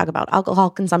 right? We talk about alcohol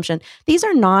consumption. These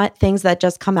are not things that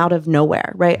just come out of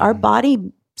nowhere, right? Our body,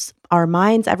 our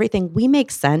minds, everything, we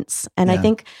make sense. And I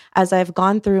think as I've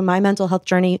gone through my mental health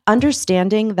journey,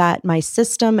 understanding that my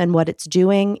system and what it's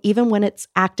doing, even when it's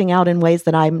acting out in ways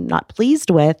that I'm not pleased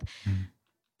with,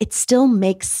 it still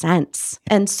makes sense.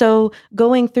 And so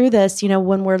going through this,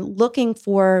 when we're looking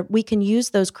for, we can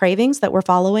use those cravings that we're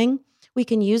following, we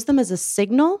can use them as a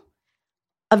signal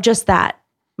of just that.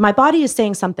 My body is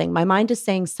saying something. My mind is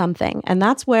saying something. And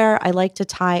that's where I like to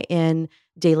tie in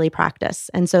daily practice.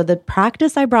 And so the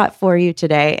practice I brought for you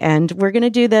today, and we're going to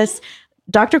do this,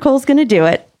 Dr. Cole's going to do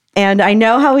it. And I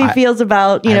know how he feels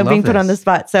about, being put on the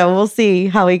spot. So we'll see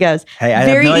how he goes. Hey, I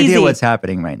have no idea what's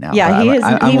happening right now. Yeah,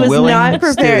 he was not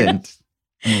prepared.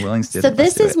 I'm a willing student. So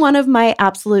this is one of my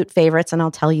absolute favorites, and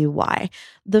I'll tell you why.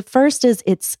 The first is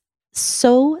it's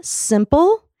so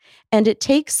simple, and it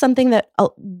takes something that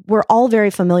we're all very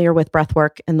familiar with,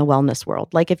 breathwork in the wellness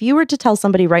world. Like if you were to tell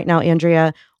somebody right now,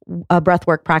 Andrea, a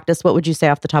breathwork practice, what would you say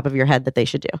off the top of your head that they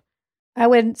should do? I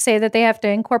would say that they have to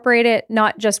incorporate it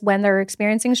not just when they're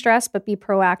experiencing stress, but be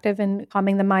proactive in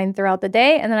calming the mind throughout the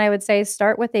day. And then I would say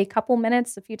start with a couple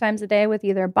minutes a few times a day with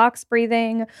either box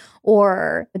breathing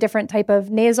or a different type of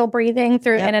nasal breathing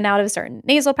through in and out of certain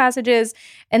nasal passages.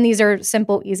 And these are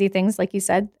simple, easy things. Like you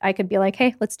said, I could be like,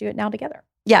 hey, let's do it now together.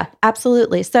 Yeah,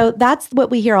 absolutely. So that's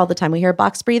what we hear all the time. We hear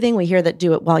box breathing. We hear that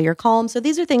do it while you're calm. So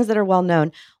these are things that are well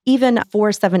known. Even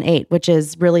 4-7-8, which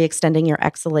is really extending your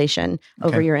exhalation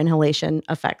over your inhalation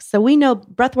effects. So we know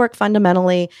breathwork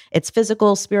fundamentally, it's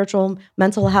physical, spiritual,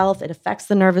 mental health. It affects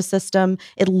the nervous system.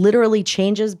 It literally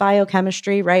changes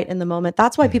biochemistry right in the moment.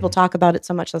 That's why people talk about it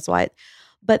so much. That's why.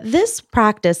 But this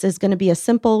practice is going to be a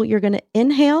simple, you're going to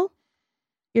inhale,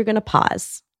 you're going to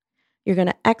pause. You're going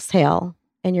to exhale,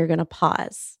 and you're going to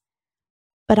pause.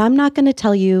 But I'm not going to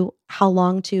tell you how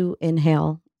long to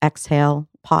inhale, exhale,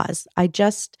 pause.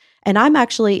 And I'm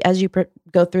actually, as you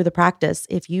go through the practice,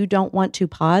 if you don't want to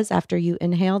pause after you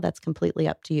inhale, that's completely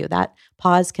up to you. That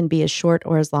pause can be as short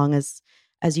or as long as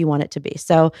you want it to be.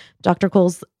 So Dr.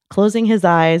 Cole's closing his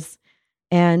eyes,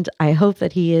 and I hope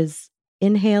that he is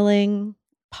inhaling,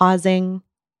 pausing,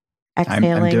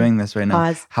 exhaling. I'm doing this right now.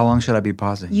 Pause. How long should I be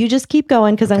pausing? You just keep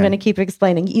going because I'm Okay. going to keep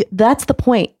explaining. That's the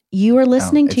point. You are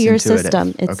listening to it's your intuitive.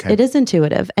 system. Okay. It is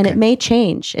intuitive, and Okay. it may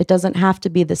change. It doesn't have to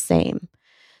be the same.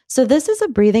 So this is a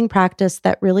breathing practice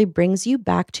that really brings you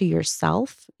back to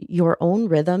yourself, your own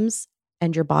rhythms,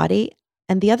 and your body.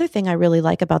 And the other thing I really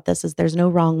like about this is there's no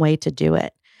wrong way to do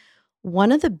it.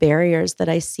 One of the barriers that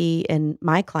I see in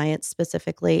my clients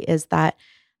specifically is that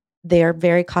they're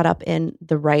very caught up in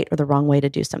the right or the wrong way to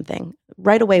do something.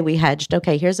 Right away, we hedged,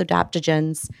 okay, here's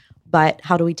adaptogens, but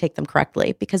how do we take them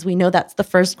correctly? Because we know that's the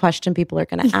first question people are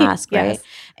going to ask, Yes. right?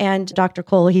 And Dr.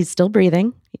 Cole, he's still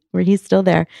breathing, where he's still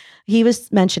there. He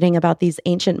was mentioning about these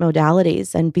ancient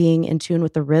modalities and being in tune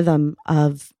with the rhythm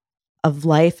of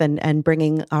life and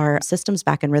bringing our systems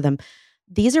back in rhythm.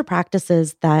 These are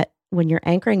practices that when you're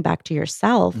anchoring back to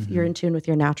yourself, you're in tune with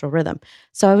your natural rhythm.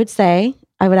 So I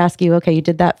would ask you, okay, you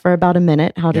did that for about a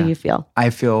minute. How do you feel? I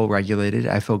feel regulated.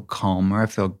 I feel calmer. I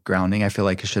feel grounding. I feel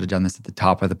like I should have done this at the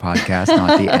top of the podcast,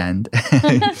 not the end,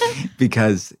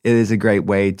 because it is a great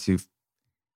way to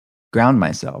ground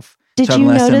myself. Did So I'm you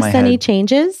less in notice my any head.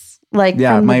 changes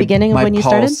from the beginning of when you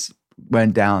started? My pulse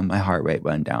went down. My heart rate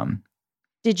went down.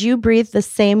 Did you breathe the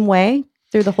same way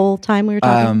through the whole time we were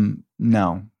talking?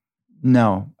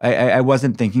 No. I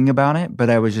wasn't thinking about it, but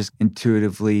I was just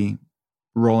intuitively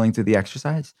rolling through the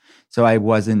exercise. So I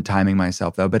wasn't timing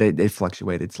myself though, but it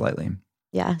fluctuated slightly.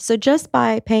 Yeah. So just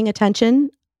by paying attention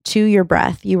to your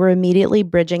breath, you were immediately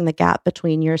bridging the gap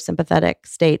between your sympathetic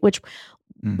state, which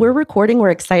we're recording. We're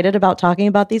excited about talking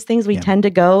about these things. We tend to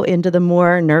go into the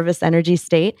more nervous energy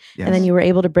state. Yes. And then you were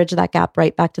able to bridge that gap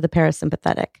right back to the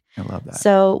parasympathetic. I love that.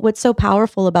 So what's so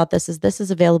powerful about this is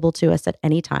available to us at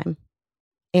any time.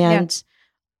 And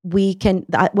we can,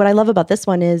 what I love about this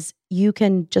one is you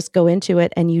can just go into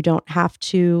it and you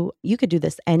could do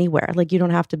this anywhere. Like you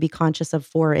don't have to be conscious of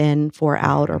 4 in, 4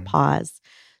 out or pause.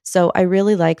 So I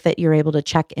really like that you're able to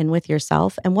check in with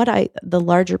yourself. And the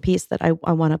larger piece that I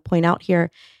want to point out here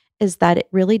is that it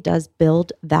really does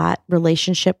build that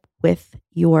relationship with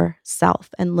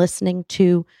yourself and listening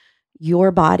to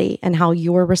your body and how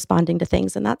you're responding to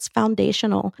things. And that's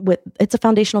foundational. It's a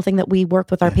foundational thing that we work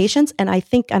with our patients. And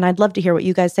I'd love to hear what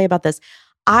you guys say about this.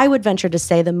 I would venture to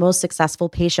say the most successful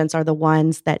patients are the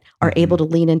ones that are able to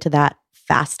lean into that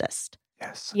fastest.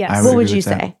 Yes. Yes. What would agree you with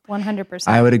that. say? 100%.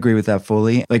 I would agree with that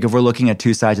fully. Like if we're looking at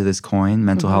two sides of this coin,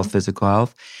 mental health, physical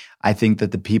health, I think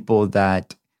that the people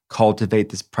that cultivate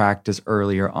this practice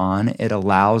earlier on, it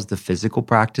allows the physical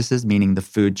practices, meaning the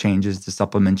food changes, the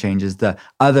supplement changes, the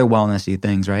other wellnessy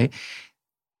things, right?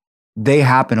 They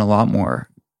happen a lot more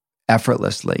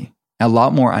effortlessly, a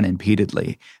lot more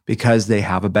unimpededly because they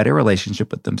have a better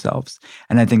relationship with themselves.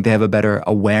 And I think they have a better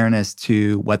awareness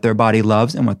to what their body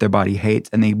loves and what their body hates.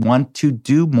 And they want to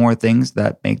do more things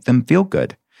that make them feel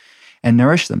good and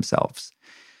nourish themselves.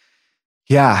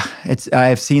 Yeah,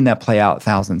 I've seen that play out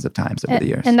thousands of times over the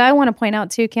years. And I want to point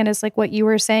out too, Candace, like what you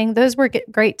were saying, those were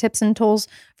great tips and tools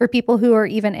for people who are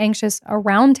even anxious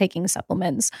around taking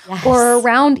supplements or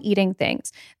around eating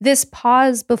things. This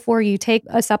pause before you take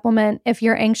a supplement, if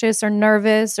you're anxious or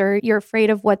nervous or you're afraid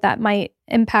of what that might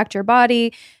impact your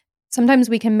body, sometimes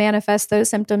we can manifest those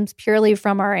symptoms purely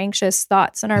from our anxious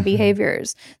thoughts and our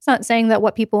behaviors. It's not saying that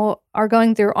what people are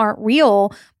going through aren't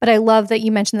real, but I love that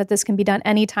you mentioned that this can be done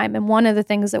anytime. And one of the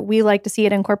things that we like to see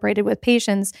it incorporated with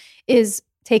patients is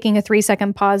taking a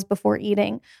 3-second pause before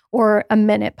eating or a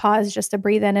minute pause just to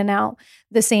breathe in and out.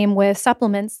 The same with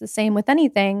supplements, the same with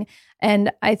anything.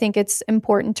 And I think it's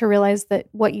important to realize that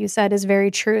what you said is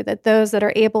very true, that those that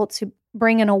are able to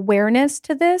bring an awareness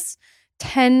to this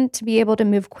tend to be able to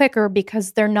move quicker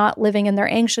because they're not living in their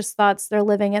anxious thoughts. They're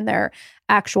living in their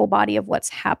actual body of what's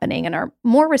happening and are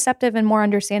more receptive and more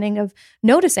understanding of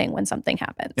noticing when something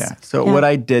happens. Yeah. So what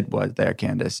I did was there,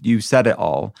 Candace, you said it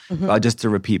all. Just to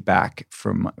repeat back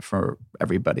for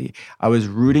everybody, I was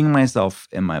rooting myself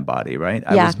in my body, right?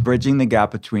 I was bridging the gap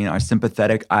between our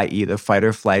sympathetic, i.e. the fight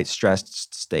or flight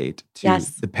stressed state, to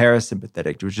the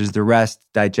parasympathetic, which is the rest,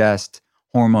 digest,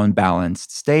 hormone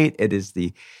balanced state. It is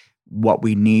what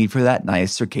we need for that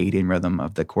nice circadian rhythm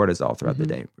of the cortisol throughout the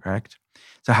day, correct?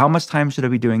 So how much time should I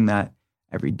be doing that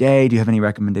every day? Do you have any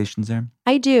recommendations there?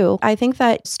 I do. I think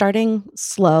that starting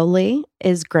slowly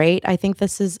is great. I think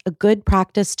this is a good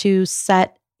practice to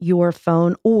set your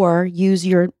phone or use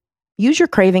your use your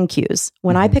craving cues.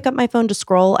 When I pick up my phone to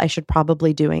scroll, I should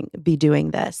probably be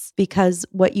doing this, because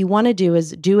what you want to do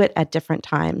is do it at different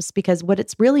times, because what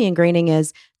it's really ingraining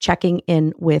is checking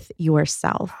in with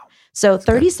yourself. So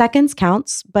 30 seconds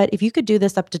counts, but if you could do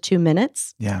this up to 2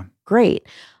 minutes, great.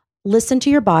 Listen to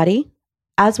your body.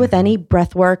 As with any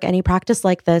breath work, any practice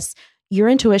like this, your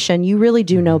intuition, you really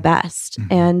do know best.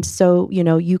 And so,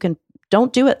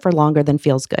 don't do it for longer than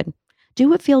feels good. Do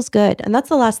what feels good. And that's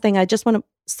the last thing. I just want to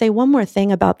say one more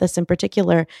thing about this in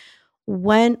particular.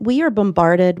 When we are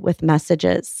bombarded with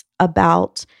messages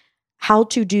about how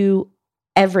to do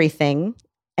everything,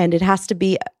 and it has to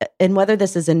be, and whether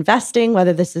this is investing,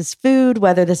 whether this is food,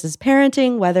 whether this is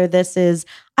parenting, whether this is,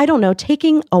 I don't know,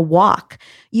 taking a walk,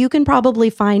 you can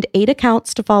probably find 8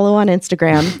 accounts to follow on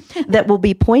Instagram that will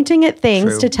be pointing at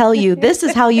things to tell you, this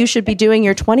is how you should be doing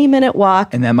your 20-minute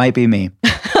walk. And that might be me.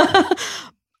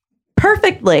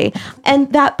 Perfectly.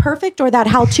 And that perfect or that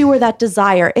how-to or that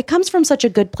desire, it comes from such a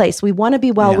good place. We want to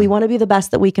be well. We want to be the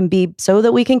best that we can be so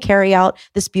that we can carry out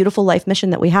this beautiful life mission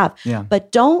that we have.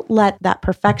 But don't let that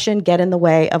perfection get in the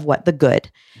way of what the good.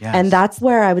 And that's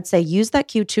where I would say use that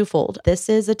cue twofold. This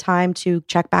is a time to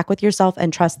check back with yourself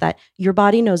and trust that your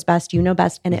body knows best, you know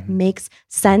best, and it makes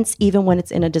sense even when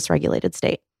it's in a dysregulated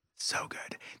state. So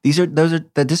good. Those are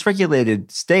the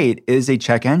dysregulated state is a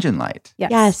check engine light.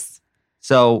 Yes.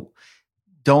 So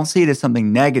don't see it as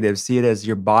something negative. See it as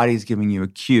your body's giving you a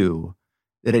cue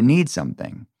that it needs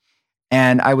something.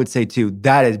 And I would say, too,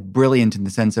 that is brilliant in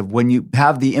the sense of when you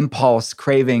have the impulse,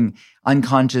 craving,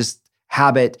 unconscious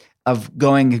habit of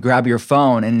going to grab your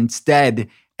phone and instead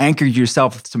anchor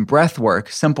yourself with some breath work,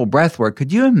 simple breath work.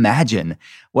 Could you imagine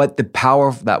what the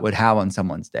power that would have on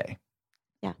someone's day?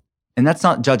 And that's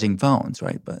not judging phones,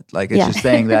 right? But it's just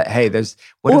saying that, hey, there's...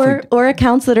 or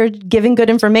accounts that are giving good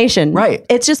information. Right.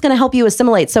 It's just going to help you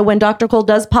assimilate. So when Dr. Cole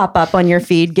does pop up on your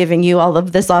feed giving you all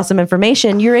of this awesome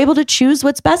information, you're able to choose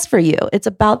what's best for you. It's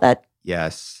about that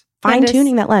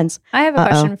fine-tuning that lens. I have a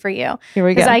question for you. Here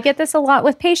we go. Because I get this a lot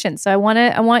with patients. So I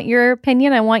want your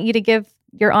opinion. I want you to give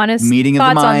your honest meeting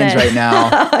thoughts of the minds on this. Right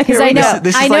now. Because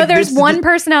I know there's one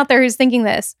person out there who's thinking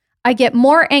this. I get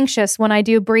more anxious when I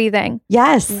do breathing.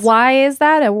 Yes. Why is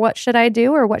that? And what should I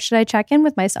do? Or what should I check in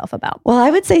with myself about? Well, I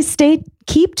would say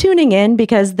keep tuning in,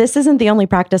 because this isn't the only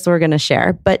practice we're going to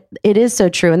share, but it is so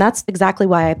true. And that's exactly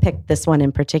why I picked this one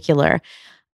in particular.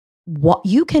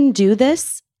 You can do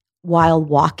this while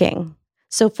walking.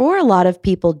 So for a lot of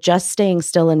people, just staying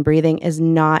still and breathing is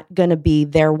not going to be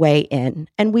their way in.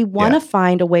 And we want to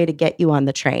find a way to get you on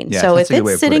the train. So if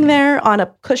it's sitting there on a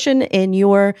cushion in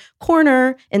your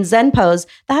corner in Zen pose,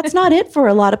 that's not it for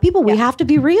a lot of people. We have to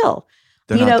be real.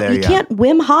 You can't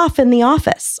Wim Hof in the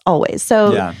office always.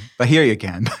 So but here you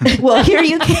can. Well, here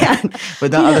you can.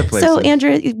 But not other places. So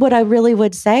Andrew, what I really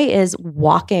would say is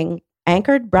walking,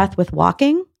 anchored breath with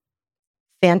walking,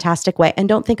 fantastic way. And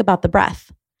don't think about the breath.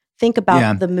 Think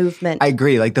about the movement. I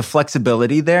agree. The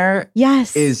flexibility there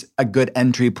is a good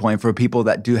entry point for people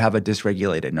that do have a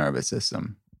dysregulated nervous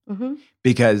system.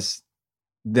 Because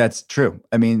that's true.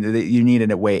 I mean, you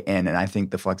need a way in. And I think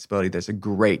the flexibility, there's a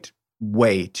great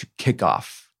way to kick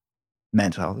off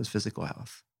mental health as physical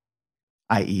health,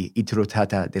 i.e.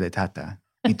 itrotata deletata,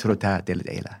 itrota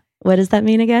deletela. What does that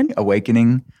mean again?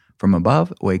 Awakening from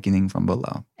above, awakening from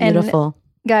below. Beautiful.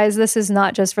 Guys, this is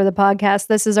not just for the podcast.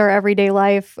 This is our everyday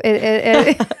life.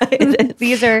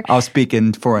 These are... I'll speak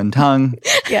in foreign tongue.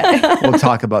 We'll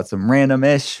talk about some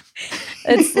random-ish.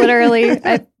 It's literally...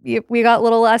 we got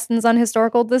little lessons on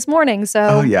historical this morning.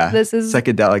 So this is...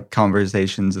 psychedelic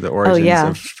conversations of the origins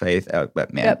of faith.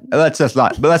 But man, let's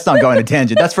not go on a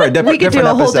tangent. That's for a different episode. We could do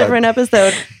a whole different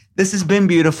episode. This has been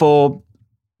beautiful.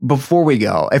 Before we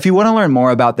go, if you want to learn more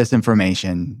about this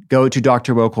information, go to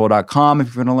drwillcole.com.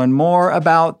 If you want to learn more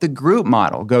about the group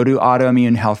model, go to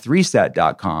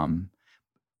autoimmunehealthreset.com.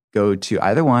 Go to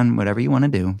either one, whatever you want to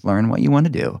do, learn what you want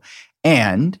to do.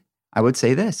 And I would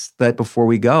say this, that before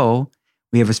we go,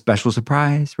 we have a special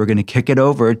surprise. We're going to kick it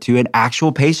over to an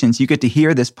actual patient. So you get to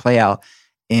hear this play out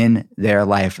in their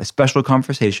life. A special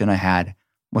conversation I had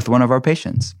with one of our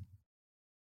patients.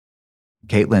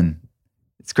 Caitlin,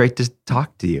 it's great to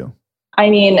talk to you.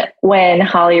 I mean, when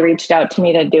Holly reached out to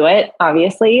me to do it,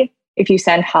 obviously, if you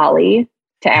send Holly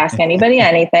to ask anybody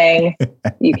anything,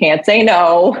 you can't say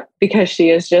no, because she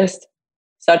is just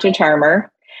such a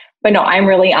charmer. But no, I'm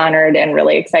really honored and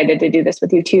really excited to do this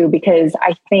with you too, because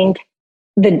I think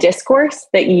the discourse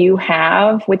that you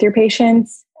have with your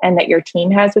patients and that your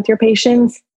team has with your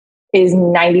patients is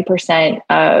 90%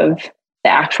 of the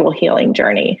actual healing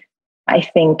journey. I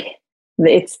think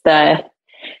it's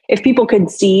if people could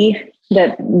see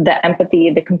that the empathy,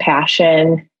 the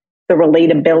compassion, the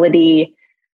relatability,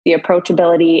 the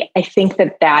approachability. I think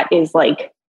that is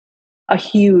like a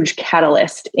huge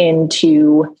catalyst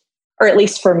into, or at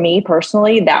least for me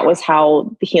personally, that was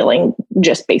how the healing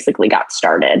just basically got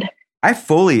started. I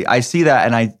see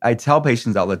that. And I tell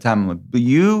patients all the time, but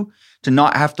you to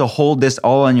not have to hold this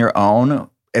all on your own,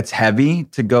 it's heavy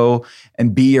to go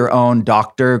and be your own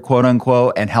doctor, quote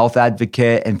unquote, and health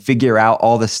advocate and figure out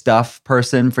all the stuff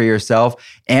person for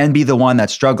yourself and be the one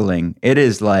that's struggling. It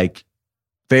is like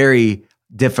very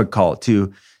difficult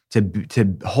to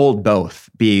hold both,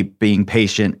 being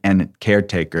patient and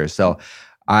caretaker. So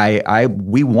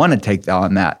we want to take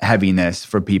on that heaviness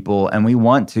for people, and we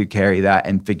want to carry that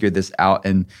and figure this out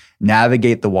and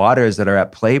navigate the waters that are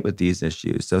at play with these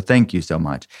issues. So thank you so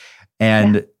much.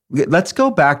 And let's go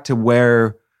back to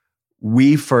where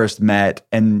we first met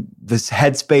and this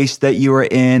headspace that you were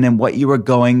in and what you were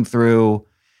going through.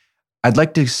 I'd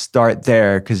like to start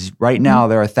there because right now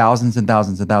there are thousands and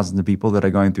thousands and thousands of people that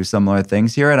are going through similar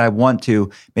things here. And I want to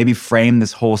maybe frame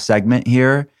this whole segment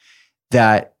here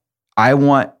that I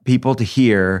want people to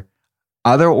hear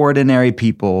other ordinary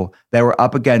people that were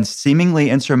up against seemingly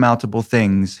insurmountable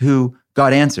things who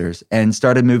got answers and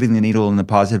started moving the needle in the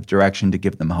positive direction to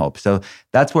give them hope. So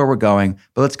that's where we're going.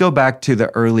 But let's go back to the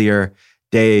earlier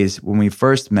days when we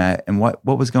first met and what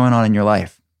was going on in your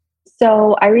life.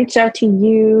 So I reached out to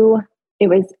you. It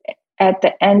was at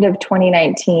the end of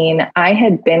 2019. I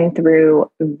had been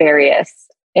through various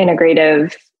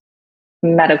integrative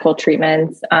medical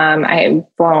treatments. I had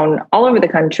flown all over the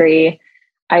country.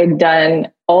 I'd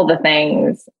done all the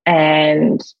things.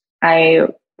 And I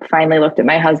finally looked at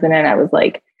my husband and I was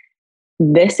like,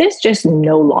 this is just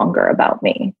no longer about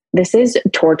me. This is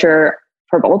torture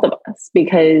for both of us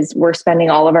because we're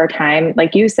spending all of our time,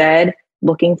 like you said,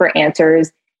 looking for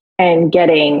answers and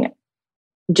getting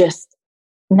just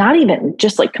not even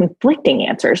just like conflicting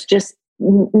answers, just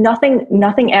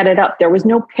nothing added up. There was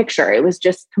no picture. It was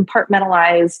just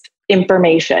compartmentalized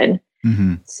information.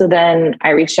 Mm-hmm. So then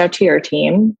I reached out to your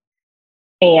team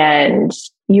and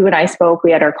you and I spoke.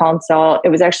 We had our consult. It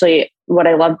was actually what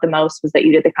I loved the most was that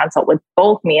you did the consult with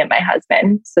both me and my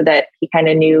husband so that he kind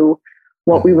of knew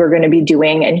what we were going to be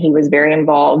doing and he was very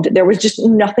involved. There was just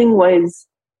nothing was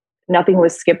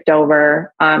skipped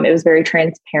over. It was very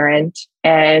transparent.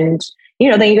 And,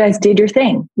 then you guys did your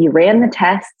thing. You ran the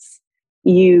tests.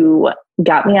 You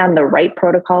got me on the right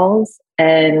protocols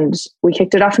and we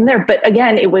kicked it off from there. But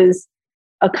again, it was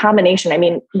a combination. I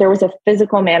mean, there was a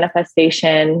physical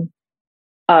manifestation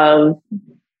of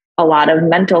a lot of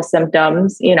mental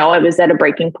symptoms. It was at a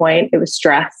breaking point. It was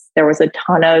stress. There was a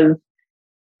ton of,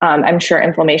 I'm sure,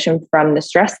 inflammation from the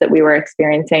stress that we were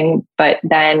experiencing, but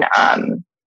then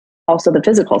also the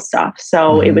physical stuff.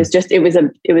 So it was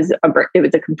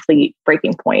a complete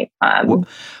breaking point.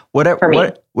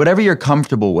 Whatever you're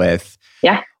comfortable with.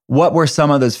 Yeah. What were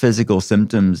some of those physical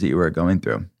symptoms that you were going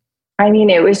through? I mean,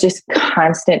 it was just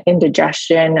constant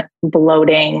indigestion,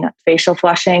 bloating, facial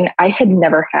flushing. I had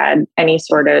never had any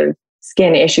sort of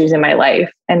skin issues in my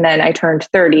life. And then I turned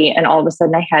 30 and all of a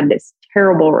sudden I had this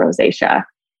terrible rosacea.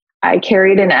 I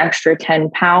carried an extra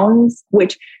 10 pounds,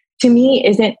 which to me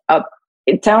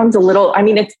it sounds a little,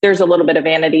 there's a little bit of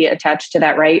vanity attached to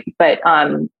that, right? But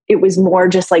it was more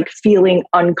just like feeling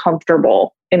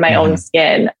uncomfortable in my own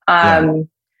skin.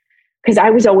 Because I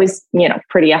was always,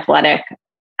 pretty athletic.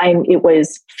 It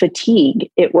was fatigue.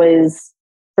 It was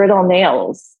brittle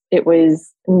nails.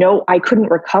 I couldn't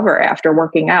recover after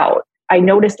working out. I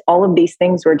noticed all of these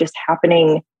things were just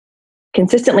happening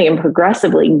consistently and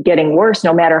progressively getting worse,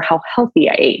 no matter how healthy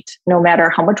I ate, no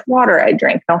matter how much water I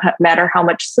drank, no matter how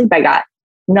much sleep I got.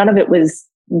 None of it was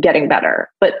getting better.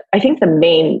 But I think the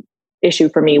main issue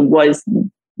for me were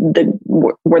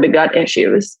the gut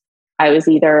issues. I was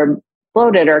either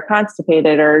bloated or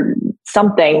constipated or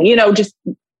something,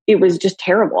 it was just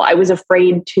terrible. I was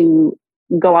afraid to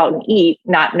go out and eat,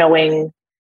 not knowing,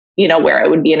 where I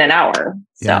would be in an hour.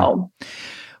 So. Yeah.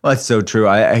 Well, that's so true.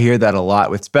 I hear that a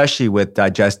lot, especially with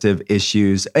digestive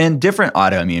issues and different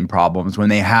autoimmune problems when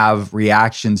they have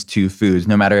reactions to foods,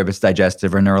 no matter if it's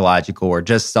digestive or neurological or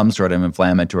just some sort of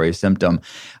inflammatory symptom,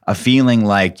 a feeling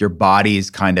like your body's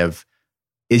kind of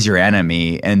is your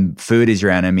enemy and food is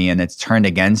your enemy and it's turned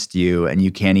against you and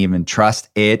you can't even trust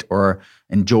it or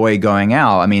enjoy going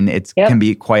out. I mean, it can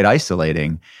be quite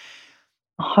isolating.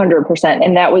 100%.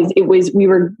 And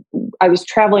I was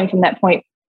traveling from that point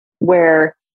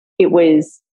where it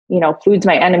was, food's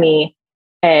my enemy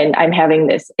and I'm having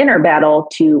this inner battle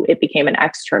to it became an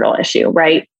external issue,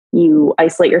 right? You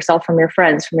isolate yourself from your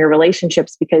friends, from your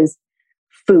relationships because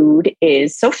food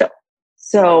is social.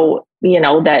 So,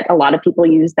 that a lot of people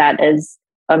use that as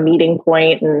a meeting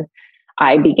point and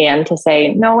I began to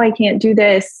say, no, I can't do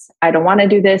this. I don't want to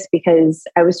do this because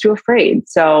I was too afraid.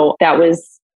 So that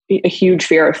was a huge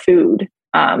fear of food,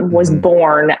 was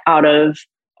born out of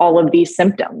all of these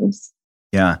symptoms.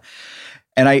 Yeah.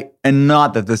 And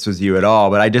not that this was you at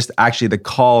all, but I just actually, the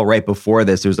call right before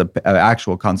this, there was an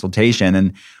actual consultation,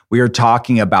 and we were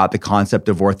talking about the concept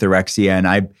of orthorexia. And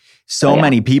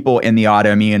many people in the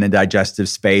autoimmune and digestive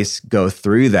space go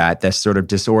through this sort of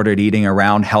disordered eating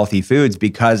around healthy foods,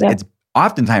 because it's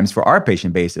oftentimes, for our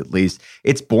patient base at least,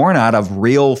 it's born out of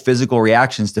real physical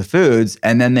reactions to foods.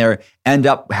 And then they end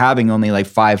up having only like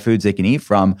 5 foods they can eat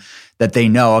from that they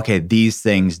know, okay, these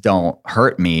things don't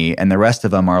hurt me. And the rest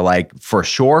of them are like, for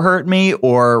sure hurt me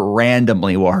or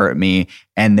randomly will hurt me.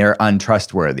 And they're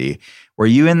untrustworthy. Were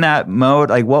you in that mode?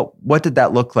 Like what did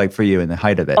that look like for you in the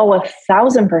height of it? Oh,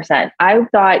 1,000%. I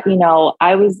thought,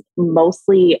 I was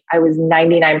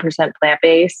 99%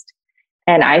 plant-based.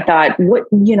 And I thought,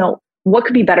 what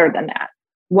could be better than that?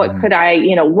 What could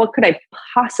I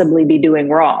possibly be doing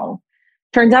wrong?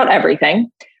 Turns out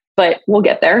everything, but we'll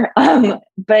get there.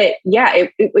 But yeah,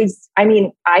 it was,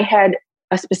 I had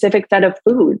a specific set of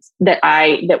foods that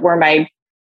were my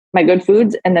good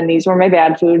foods. And then these were my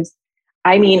bad foods.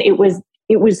 It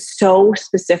was so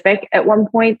specific at one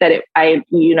point that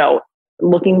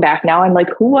looking back now, I'm like,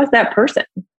 who was that person?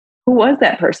 Who was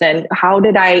that person? How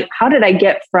did I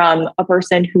get from a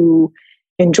person who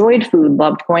enjoyed food,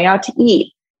 loved going out to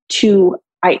eat, to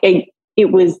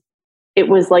it was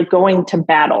like going to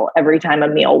battle every time a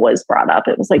meal was brought up.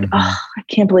 It was like, oh, I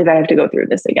can't believe I have to go through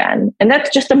this again. And that's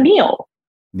just a meal.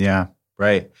 Yeah,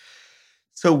 right.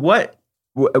 So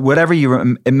whatever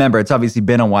you remember, it's obviously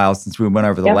been a while since we went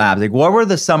over the labs. Like, what were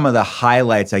some of the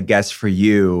highlights, I guess, for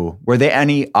you? Were there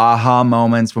any aha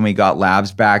moments when we got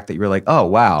labs back that you were like, oh,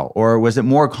 wow? Or was it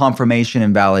more confirmation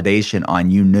and validation on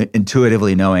you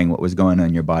intuitively knowing what was going on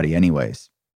in your body anyways?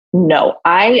 No,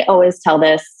 I always tell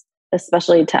this,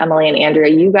 especially to Emily and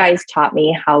Andrea, you guys taught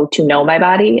me how to know my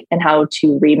body and how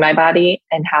to read my body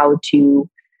and how to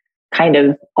kind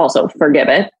of also forgive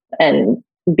it and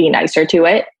be nicer to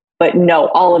it. But no,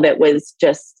 all of it was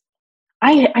just,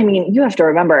 you have to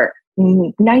remember,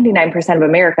 99% of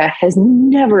America has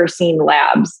never seen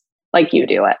labs like you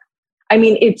do it.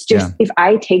 It's just, if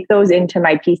I take those into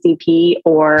my PCP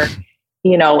or,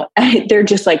 they're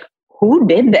just like, who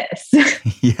did this?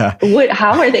 Yeah.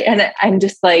 How are they? And I'm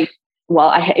just like,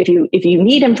 well, if you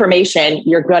need information,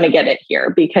 you're going to get it here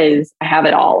because I have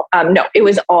it all. No, it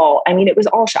was all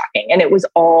shocking and it was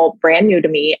all brand new to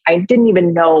me. I didn't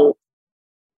even know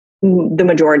the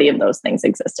majority of those things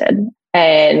existed.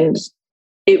 And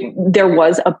there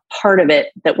was a part of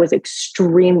it that was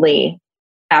extremely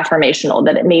affirmational,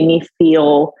 that it made me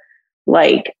feel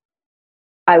like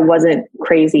I wasn't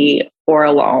crazy or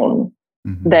alone.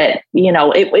 That,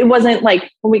 it wasn't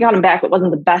like when we got him back, it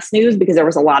wasn't the best news because there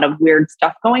was a lot of weird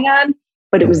stuff going on,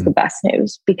 but it was the best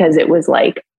news because it was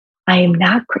like, I am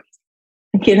not crazy.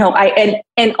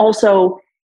 And also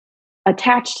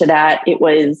attached to that, it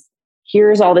was,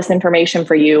 here's all this information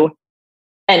for you.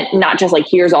 And not just like,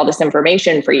 here's all this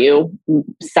information for you,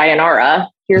 sayonara,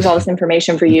 here's all this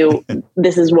information for you.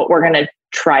 This is what we're going to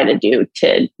try to do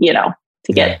to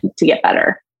get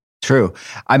better. True.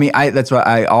 That's why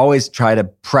I always try to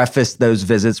preface those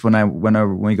visits when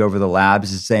we go over the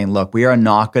labs is saying, look, we are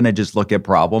not going to just look at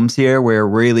problems here where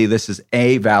really this is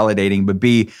A, validating, but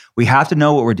B, we have to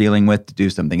know what we're dealing with to do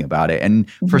something about it. And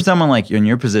for someone like you in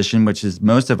your position, which is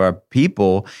most of our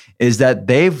people, is that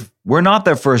we're not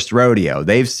their first rodeo.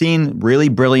 They've seen really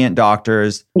brilliant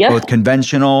doctors, both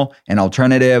conventional and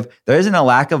alternative. There isn't a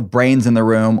lack of brains in the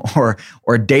room or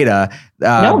data.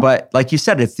 No. But like you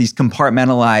said, it's these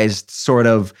compartmentalized sort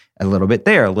of a little bit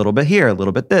there, a little bit here, a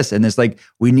little bit this. And it's like,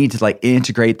 we need to like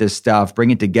integrate this stuff,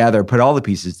 bring it together, put all the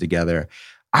pieces together.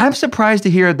 I'm surprised to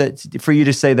hear that for you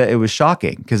to say that it was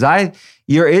shocking because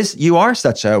you are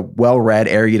such a well-read,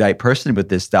 erudite person with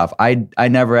this stuff. I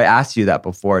never asked you that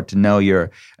before to know your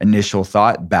initial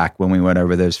thought back when we went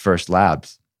over those first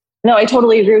labs. No, I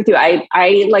totally agree with you.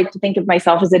 I like to think of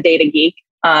myself as a data geek,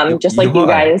 just like you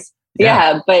guys.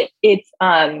 Yeah, but it's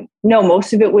no,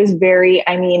 most of it was very.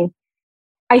 I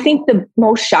think the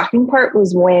most shocking part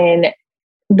was when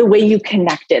the way you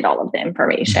connected all of the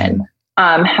information,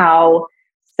 how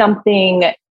something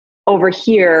over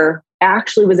here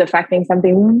actually was affecting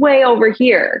something way over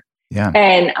here. Yeah.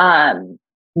 And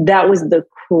that was the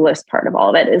coolest part of all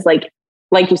of it is like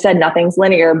you said, nothing's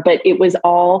linear, but it was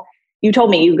all, you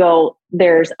told me, you go,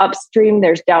 there's upstream,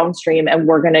 there's downstream, and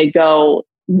we're going to go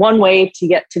one way to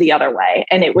get to the other way.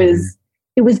 And it was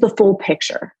the full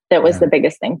picture. That was the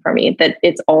biggest thing for me, that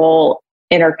it's all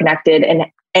interconnected. And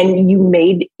And you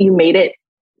made it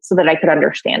so that I could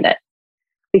understand it.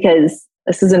 Because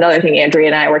this is another thing Andrea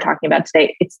and I were talking about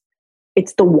today.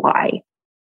 It's the why.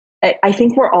 I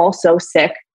think we're all so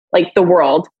sick, like the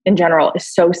world in general is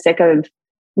so sick of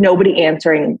nobody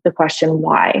answering the question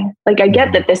why. Like, I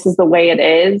get that this is the way it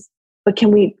is, but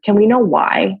can we know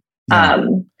why? Yeah.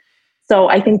 So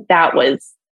I think that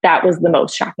was the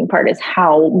most shocking part, is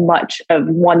how much of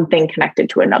one thing connected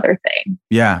to another thing.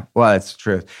 Yeah, well, that's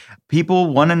true.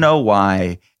 People want to know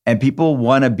why, and people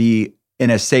want to be in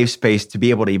a safe space to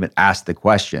be able to even ask the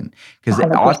question. Because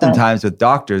oftentimes with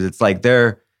doctors, it's like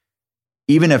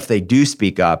even if they do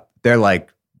speak up, they're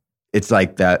like, it's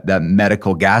like that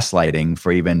medical gaslighting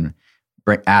for even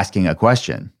asking a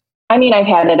question. I mean, I've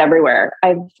had it everywhere.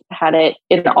 I've had it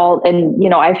in all,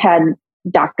 and, I've had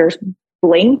doctors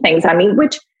blame things on me,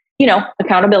 which,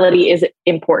 accountability is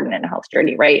important in a health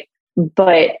journey, right?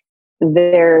 But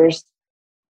there's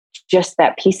just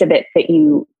that piece of it that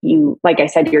you, like I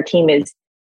said, your team is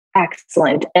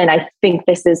excellent. And I think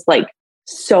this is like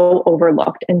so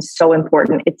overlooked and so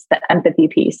important. It's the empathy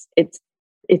piece. It's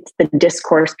the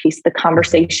discourse piece, the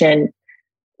conversation.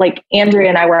 Like Andrea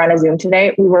and I were on a Zoom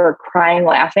today. We were crying,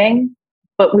 laughing,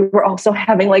 but we were also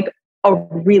having like a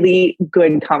really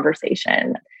good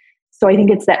conversation. So I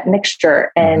think it's that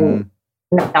mixture, and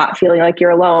not feeling like you're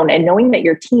alone, and knowing that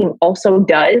your team also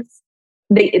does.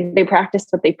 They practice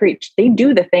what they preach. They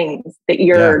do the things that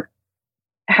you're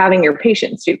having your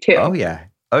patients do too. Oh yeah.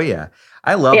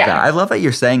 I love that. I love that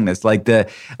you're saying this. Like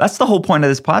that's the whole point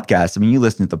of this podcast. I mean, you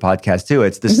listen to the podcast too.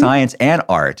 It's the science and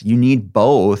art. You need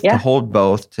both to hold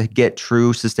both to get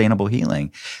true sustainable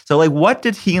healing. So like, what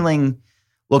did healing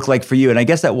look like for you? And I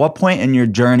guess at what point in your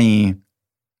journey,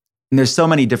 and there's so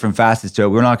many different facets to it,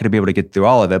 we're not going to be able to get through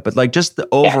all of it, but like just the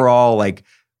overall, like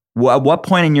at what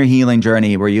point in your healing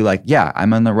journey were you like, yeah,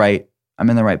 I'm in the right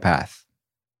path?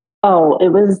 Oh,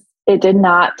 it did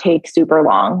not take super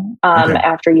long.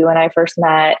 After you and I first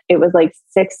met, it was like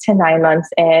 6 to 9 months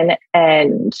in,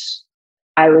 and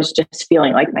I was just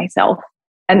feeling like myself.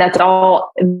 And that's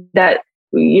all that,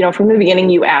 from the beginning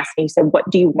you asked me, you said, what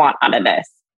do you want out of this?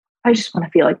 I just want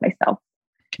to feel like myself.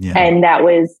 Yeah. And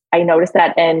I noticed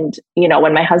that. And,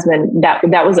 when my husband,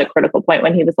 that was a critical point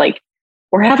when he was like,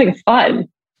 we're having fun,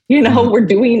 we're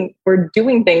doing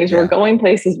things, we're going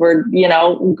places, we're,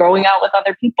 going out with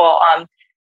other people.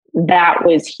 That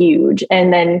was huge.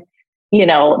 And then,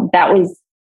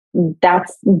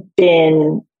 that's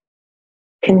been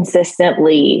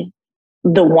consistently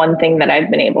the one thing that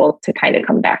I've been able to kind of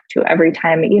come back to every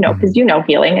time, because,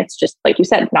 healing, it's just like you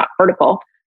said, not vertical.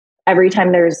 Every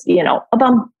time there's, a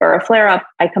bump or a flare up,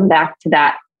 I come back to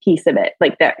that piece of it,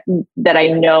 like that I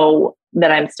know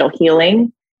that I'm still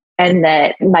healing and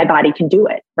that my body can do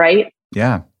it. Right.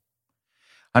 Yeah.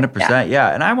 100%. Yeah.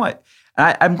 And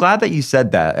I'm glad that you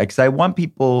said that, because I want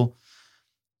people,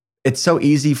 it's so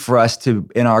easy for us to,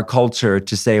 in our culture,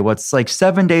 to say, what's like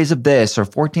 7 days of this or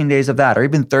 14 days of that, or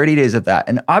even 30 days of that.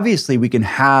 And obviously we can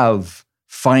have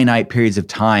finite periods of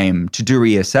time to do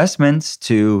reassessments,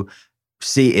 to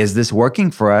see, is this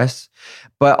working for us?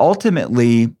 But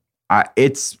ultimately,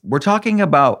 we're talking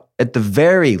about, at the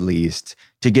very least,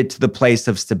 to get to the place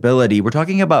of stability, we're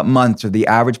talking about months, or the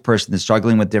average person is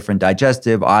struggling with different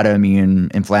digestive,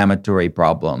 autoimmune, inflammatory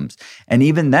problems. And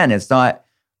even then,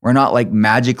 we're not like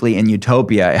magically in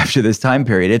utopia after this time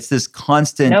period. It's this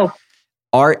constant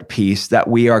art piece that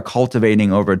we are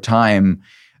cultivating over time,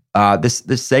 this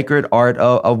sacred art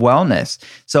of wellness.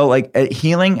 So like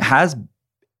healing has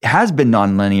been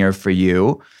nonlinear for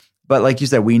you. But like you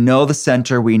said, we know the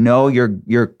center, we know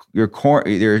your core,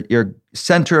 your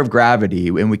center of gravity,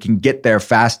 and we can get there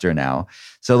faster now.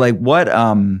 So like what,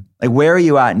 where are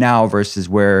you at now versus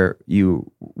where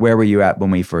were you at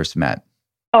when we first met?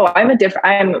 Oh, I'm in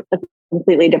a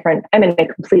completely different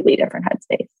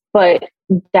headspace. But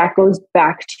that goes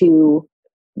back to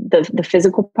the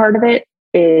physical part of it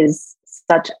it's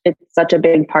such a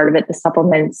big part of it. The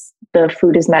supplements, the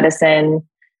food is medicine.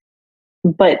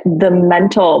 But the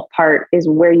mental part is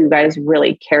where you guys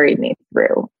really carried me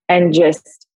through, and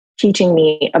just teaching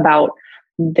me about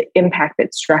the impact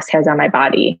that stress has on my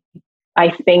body. I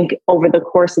think over the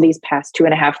course of these past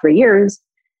 2.5, 3 years,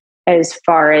 as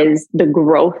far as the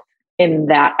growth in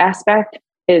that aspect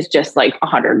is just like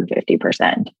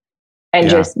 150%. And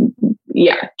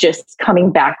just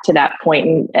coming back to that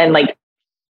point. And like,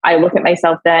 I look at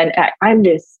myself then, I'm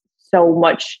just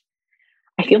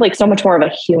I feel like so much more of a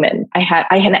human. I had,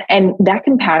 and that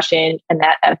compassion and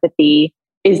that empathy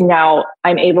is now,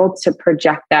 I'm able to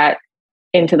project that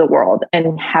into the world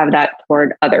and have that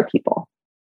toward other people.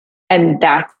 And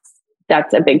that's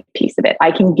that's a big piece of it.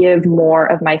 I can give more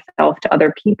of myself to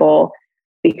other people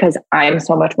because I'm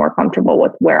so much more comfortable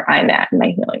with where I'm at in my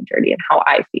healing journey and how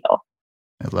I feel.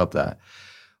 I love that.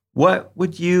 What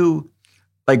would you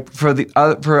like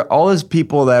for all those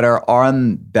people that are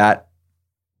on that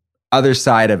other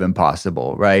side of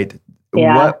impossible, right?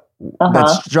 Yeah.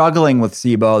 That's struggling with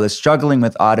SIBO, that's struggling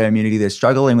with autoimmunity, that's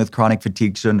struggling with chronic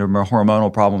fatigue syndrome or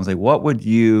hormonal problems. Like, what would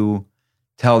you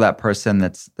tell that person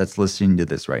that's listening to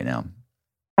this right now?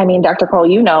 I mean, Dr. Cole,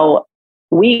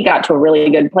 we got to a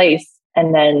really good place,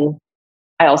 and then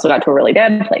I also got to a really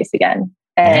bad place again.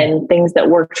 And things that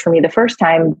worked for me the first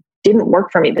time didn't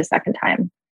work for me the second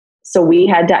time. So we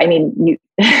had to,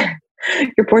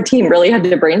 your poor team really had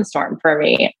to brainstorm for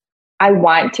me. I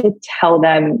want to tell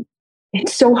them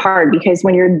it's so hard because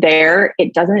when you're there,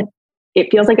 it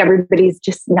feels like everybody's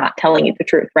just not telling you the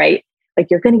truth, right? Like,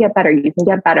 you're going to get better. You can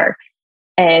get better.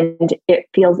 And it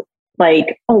feels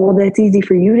like, oh, well, that's easy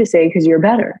for you to say because you're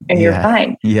better and you're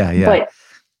fine. Yeah. But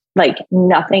like,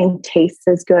 nothing tastes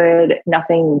as good.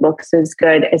 Nothing looks as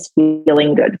good as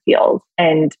feeling good feels.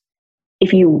 And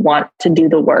if you want to do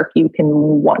the work, you can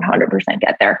 100%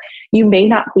 get there. You may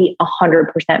not be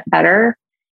 100% better.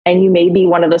 And you may be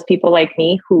one of those people like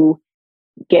me who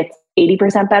gets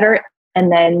 80% better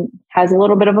and then has a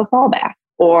little bit of a fallback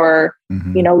or,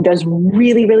 does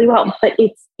really, really well. But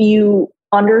you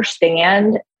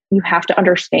have to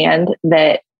understand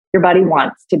that your body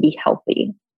wants to be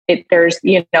healthy. It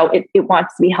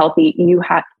wants to be healthy.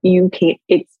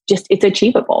 It's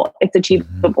achievable. It's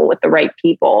achievable with the right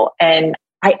people. And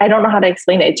I don't know how to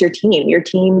explain it. It's your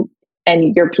team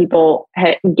and your people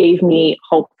gave me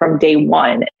hope from day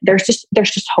one. There's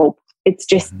just hope. It's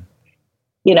just,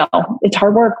 it's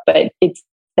hard work, but it's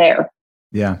there.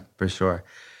 Yeah, for sure.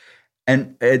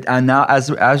 And now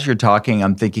as you're talking,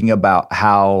 I'm thinking about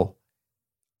how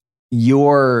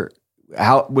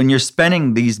when you're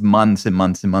spending these months and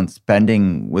months and months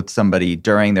spending with somebody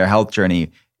during their health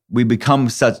journey, we become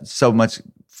so much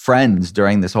friends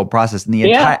during this whole process, and the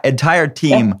entire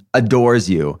team adores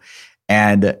you.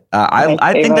 And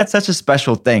I think that's such a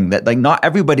special thing that like not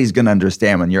everybody's going to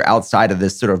understand when you're outside of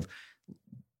this sort of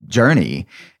journey.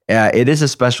 It is a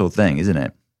special thing, isn't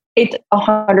it? It's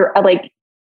 100. Like,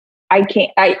 I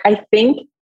think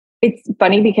it's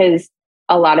funny because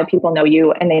a lot of people know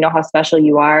you and they know how special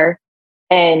you are.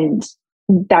 And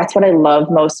that's what I love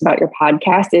most about your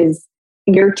podcast is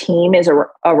your team is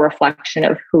a reflection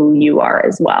of who you are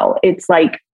as well. It's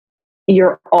like,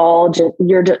 you're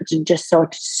just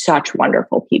such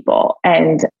wonderful people,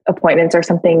 and appointments are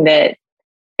something that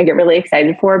I get really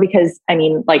excited for because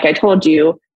like I told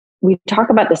you, we talk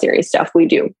about the serious stuff. We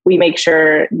make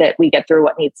sure that we get through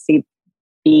what needs to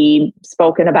be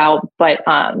spoken about, but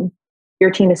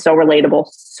your team is so relatable,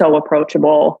 so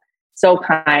approachable, so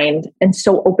kind, and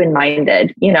so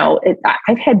open-minded.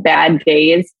 I've had bad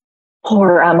days.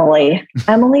 Poor Emily.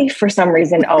 Emily, for some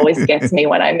reason, always gets me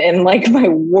when I'm in like my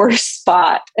worst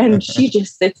spot. And she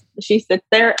sits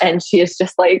there and she is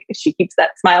just like, she keeps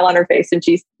that smile on her face and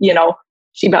she's,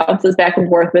 she bounces back and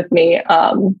forth with me.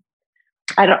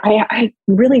 I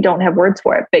really don't have words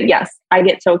for it, but yes, I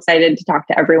get so excited to talk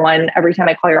to everyone. Every time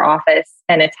I call your office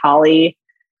and it's Holly,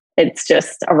 it's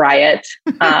just a riot.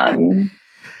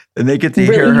 And they get to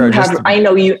hear her. I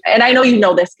know you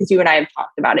know this because you and I have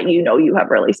talked about it. You have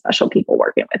really special people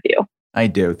working with you. I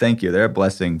do. Thank you. They're a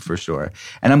blessing for sure.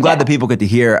 And I'm glad that people get to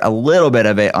hear a little bit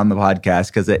of it on the podcast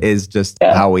because it is just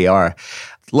how we are.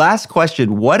 Last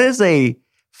question. What is a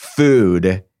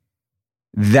food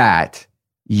that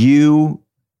you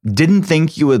didn't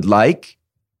think you would like,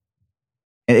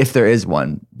 if there is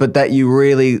one, but that you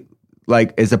really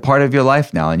like is a part of your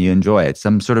life now and you enjoy it?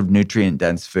 Some sort of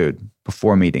nutrient-dense food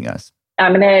before meeting us.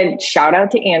 I'm going to shout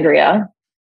out to Andrea.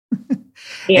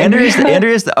 Andrea's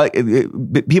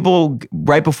people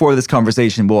right before this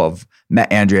conversation will have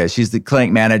met Andrea. She's the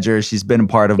clinic manager. She's been a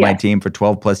part of my team for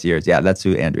 12 plus years. Yeah, that's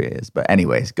who Andrea is. But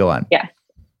anyways, go on. Yeah.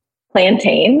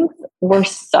 Plantains were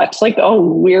such like a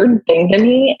weird thing to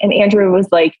me. And Andrea was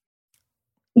like,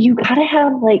 you got to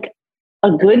have like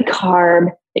a good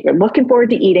carb that you're looking forward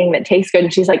to eating that tastes good.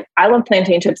 And she's like, I love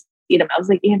plantain chips. Eat them. I was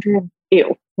like, Andrea,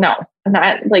 ew, no, I'm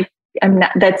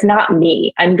not, that's not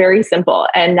me. I'm very simple.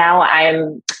 And now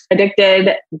I'm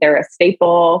addicted. They're a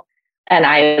staple and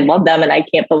I love them. And I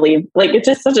can't believe like, it's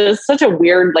just such a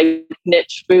weird, like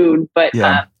niche food, but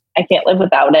I can't live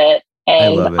without it.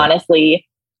 And honestly,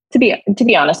 to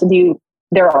be honest with you,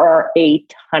 there are a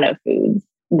ton of foods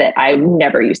that I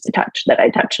never used to touch that I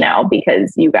touch now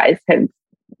because you guys have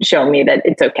shown me that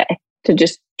it's okay to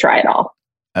just try it all.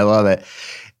 I love it.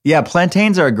 Yeah,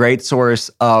 plantains are a great source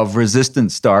of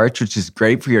resistant starch, which is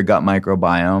great for your gut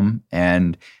microbiome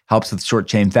and helps with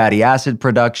short-chain fatty acid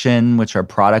production, which are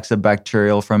products of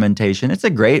bacterial fermentation. It's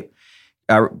a great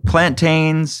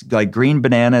plantains, like green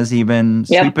bananas even,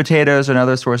 sweet potatoes are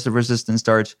another source of resistant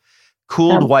starch.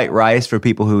 Cooled white rice for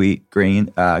people who eat grains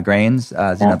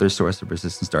is another source of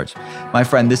resistant starch. My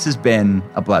friend, this has been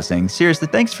a blessing. Seriously,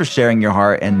 thanks for sharing your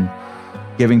heart and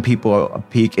giving people a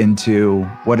peek into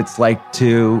what it's like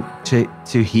to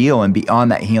heal and be on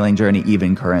that healing journey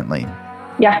even currently.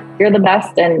 Yeah, you're the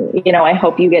best. And, I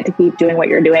hope you get to keep doing what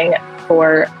you're doing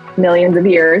for millions of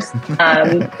years.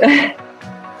 And,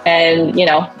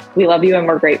 we love you and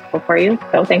we're grateful for you.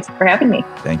 So thanks for having me.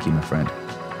 Thank you, my friend.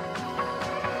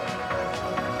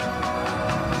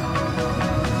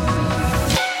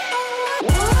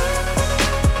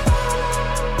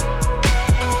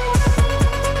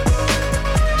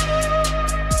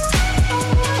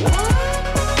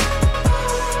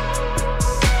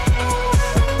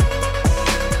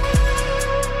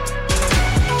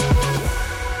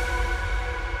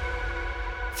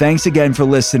 Thanks again for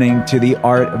listening to The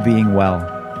Art of Being Well.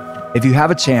 If you have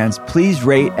a chance, please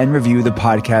rate and review the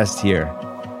podcast here.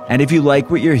 And if you like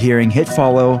what you're hearing, hit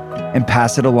follow and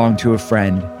pass it along to a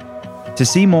friend. To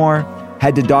see more,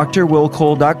 head to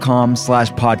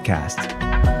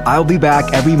drwillcole.com/podcast. I'll be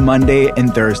back every Monday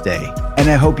and Thursday,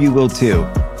 and I hope you will too.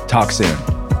 Talk soon.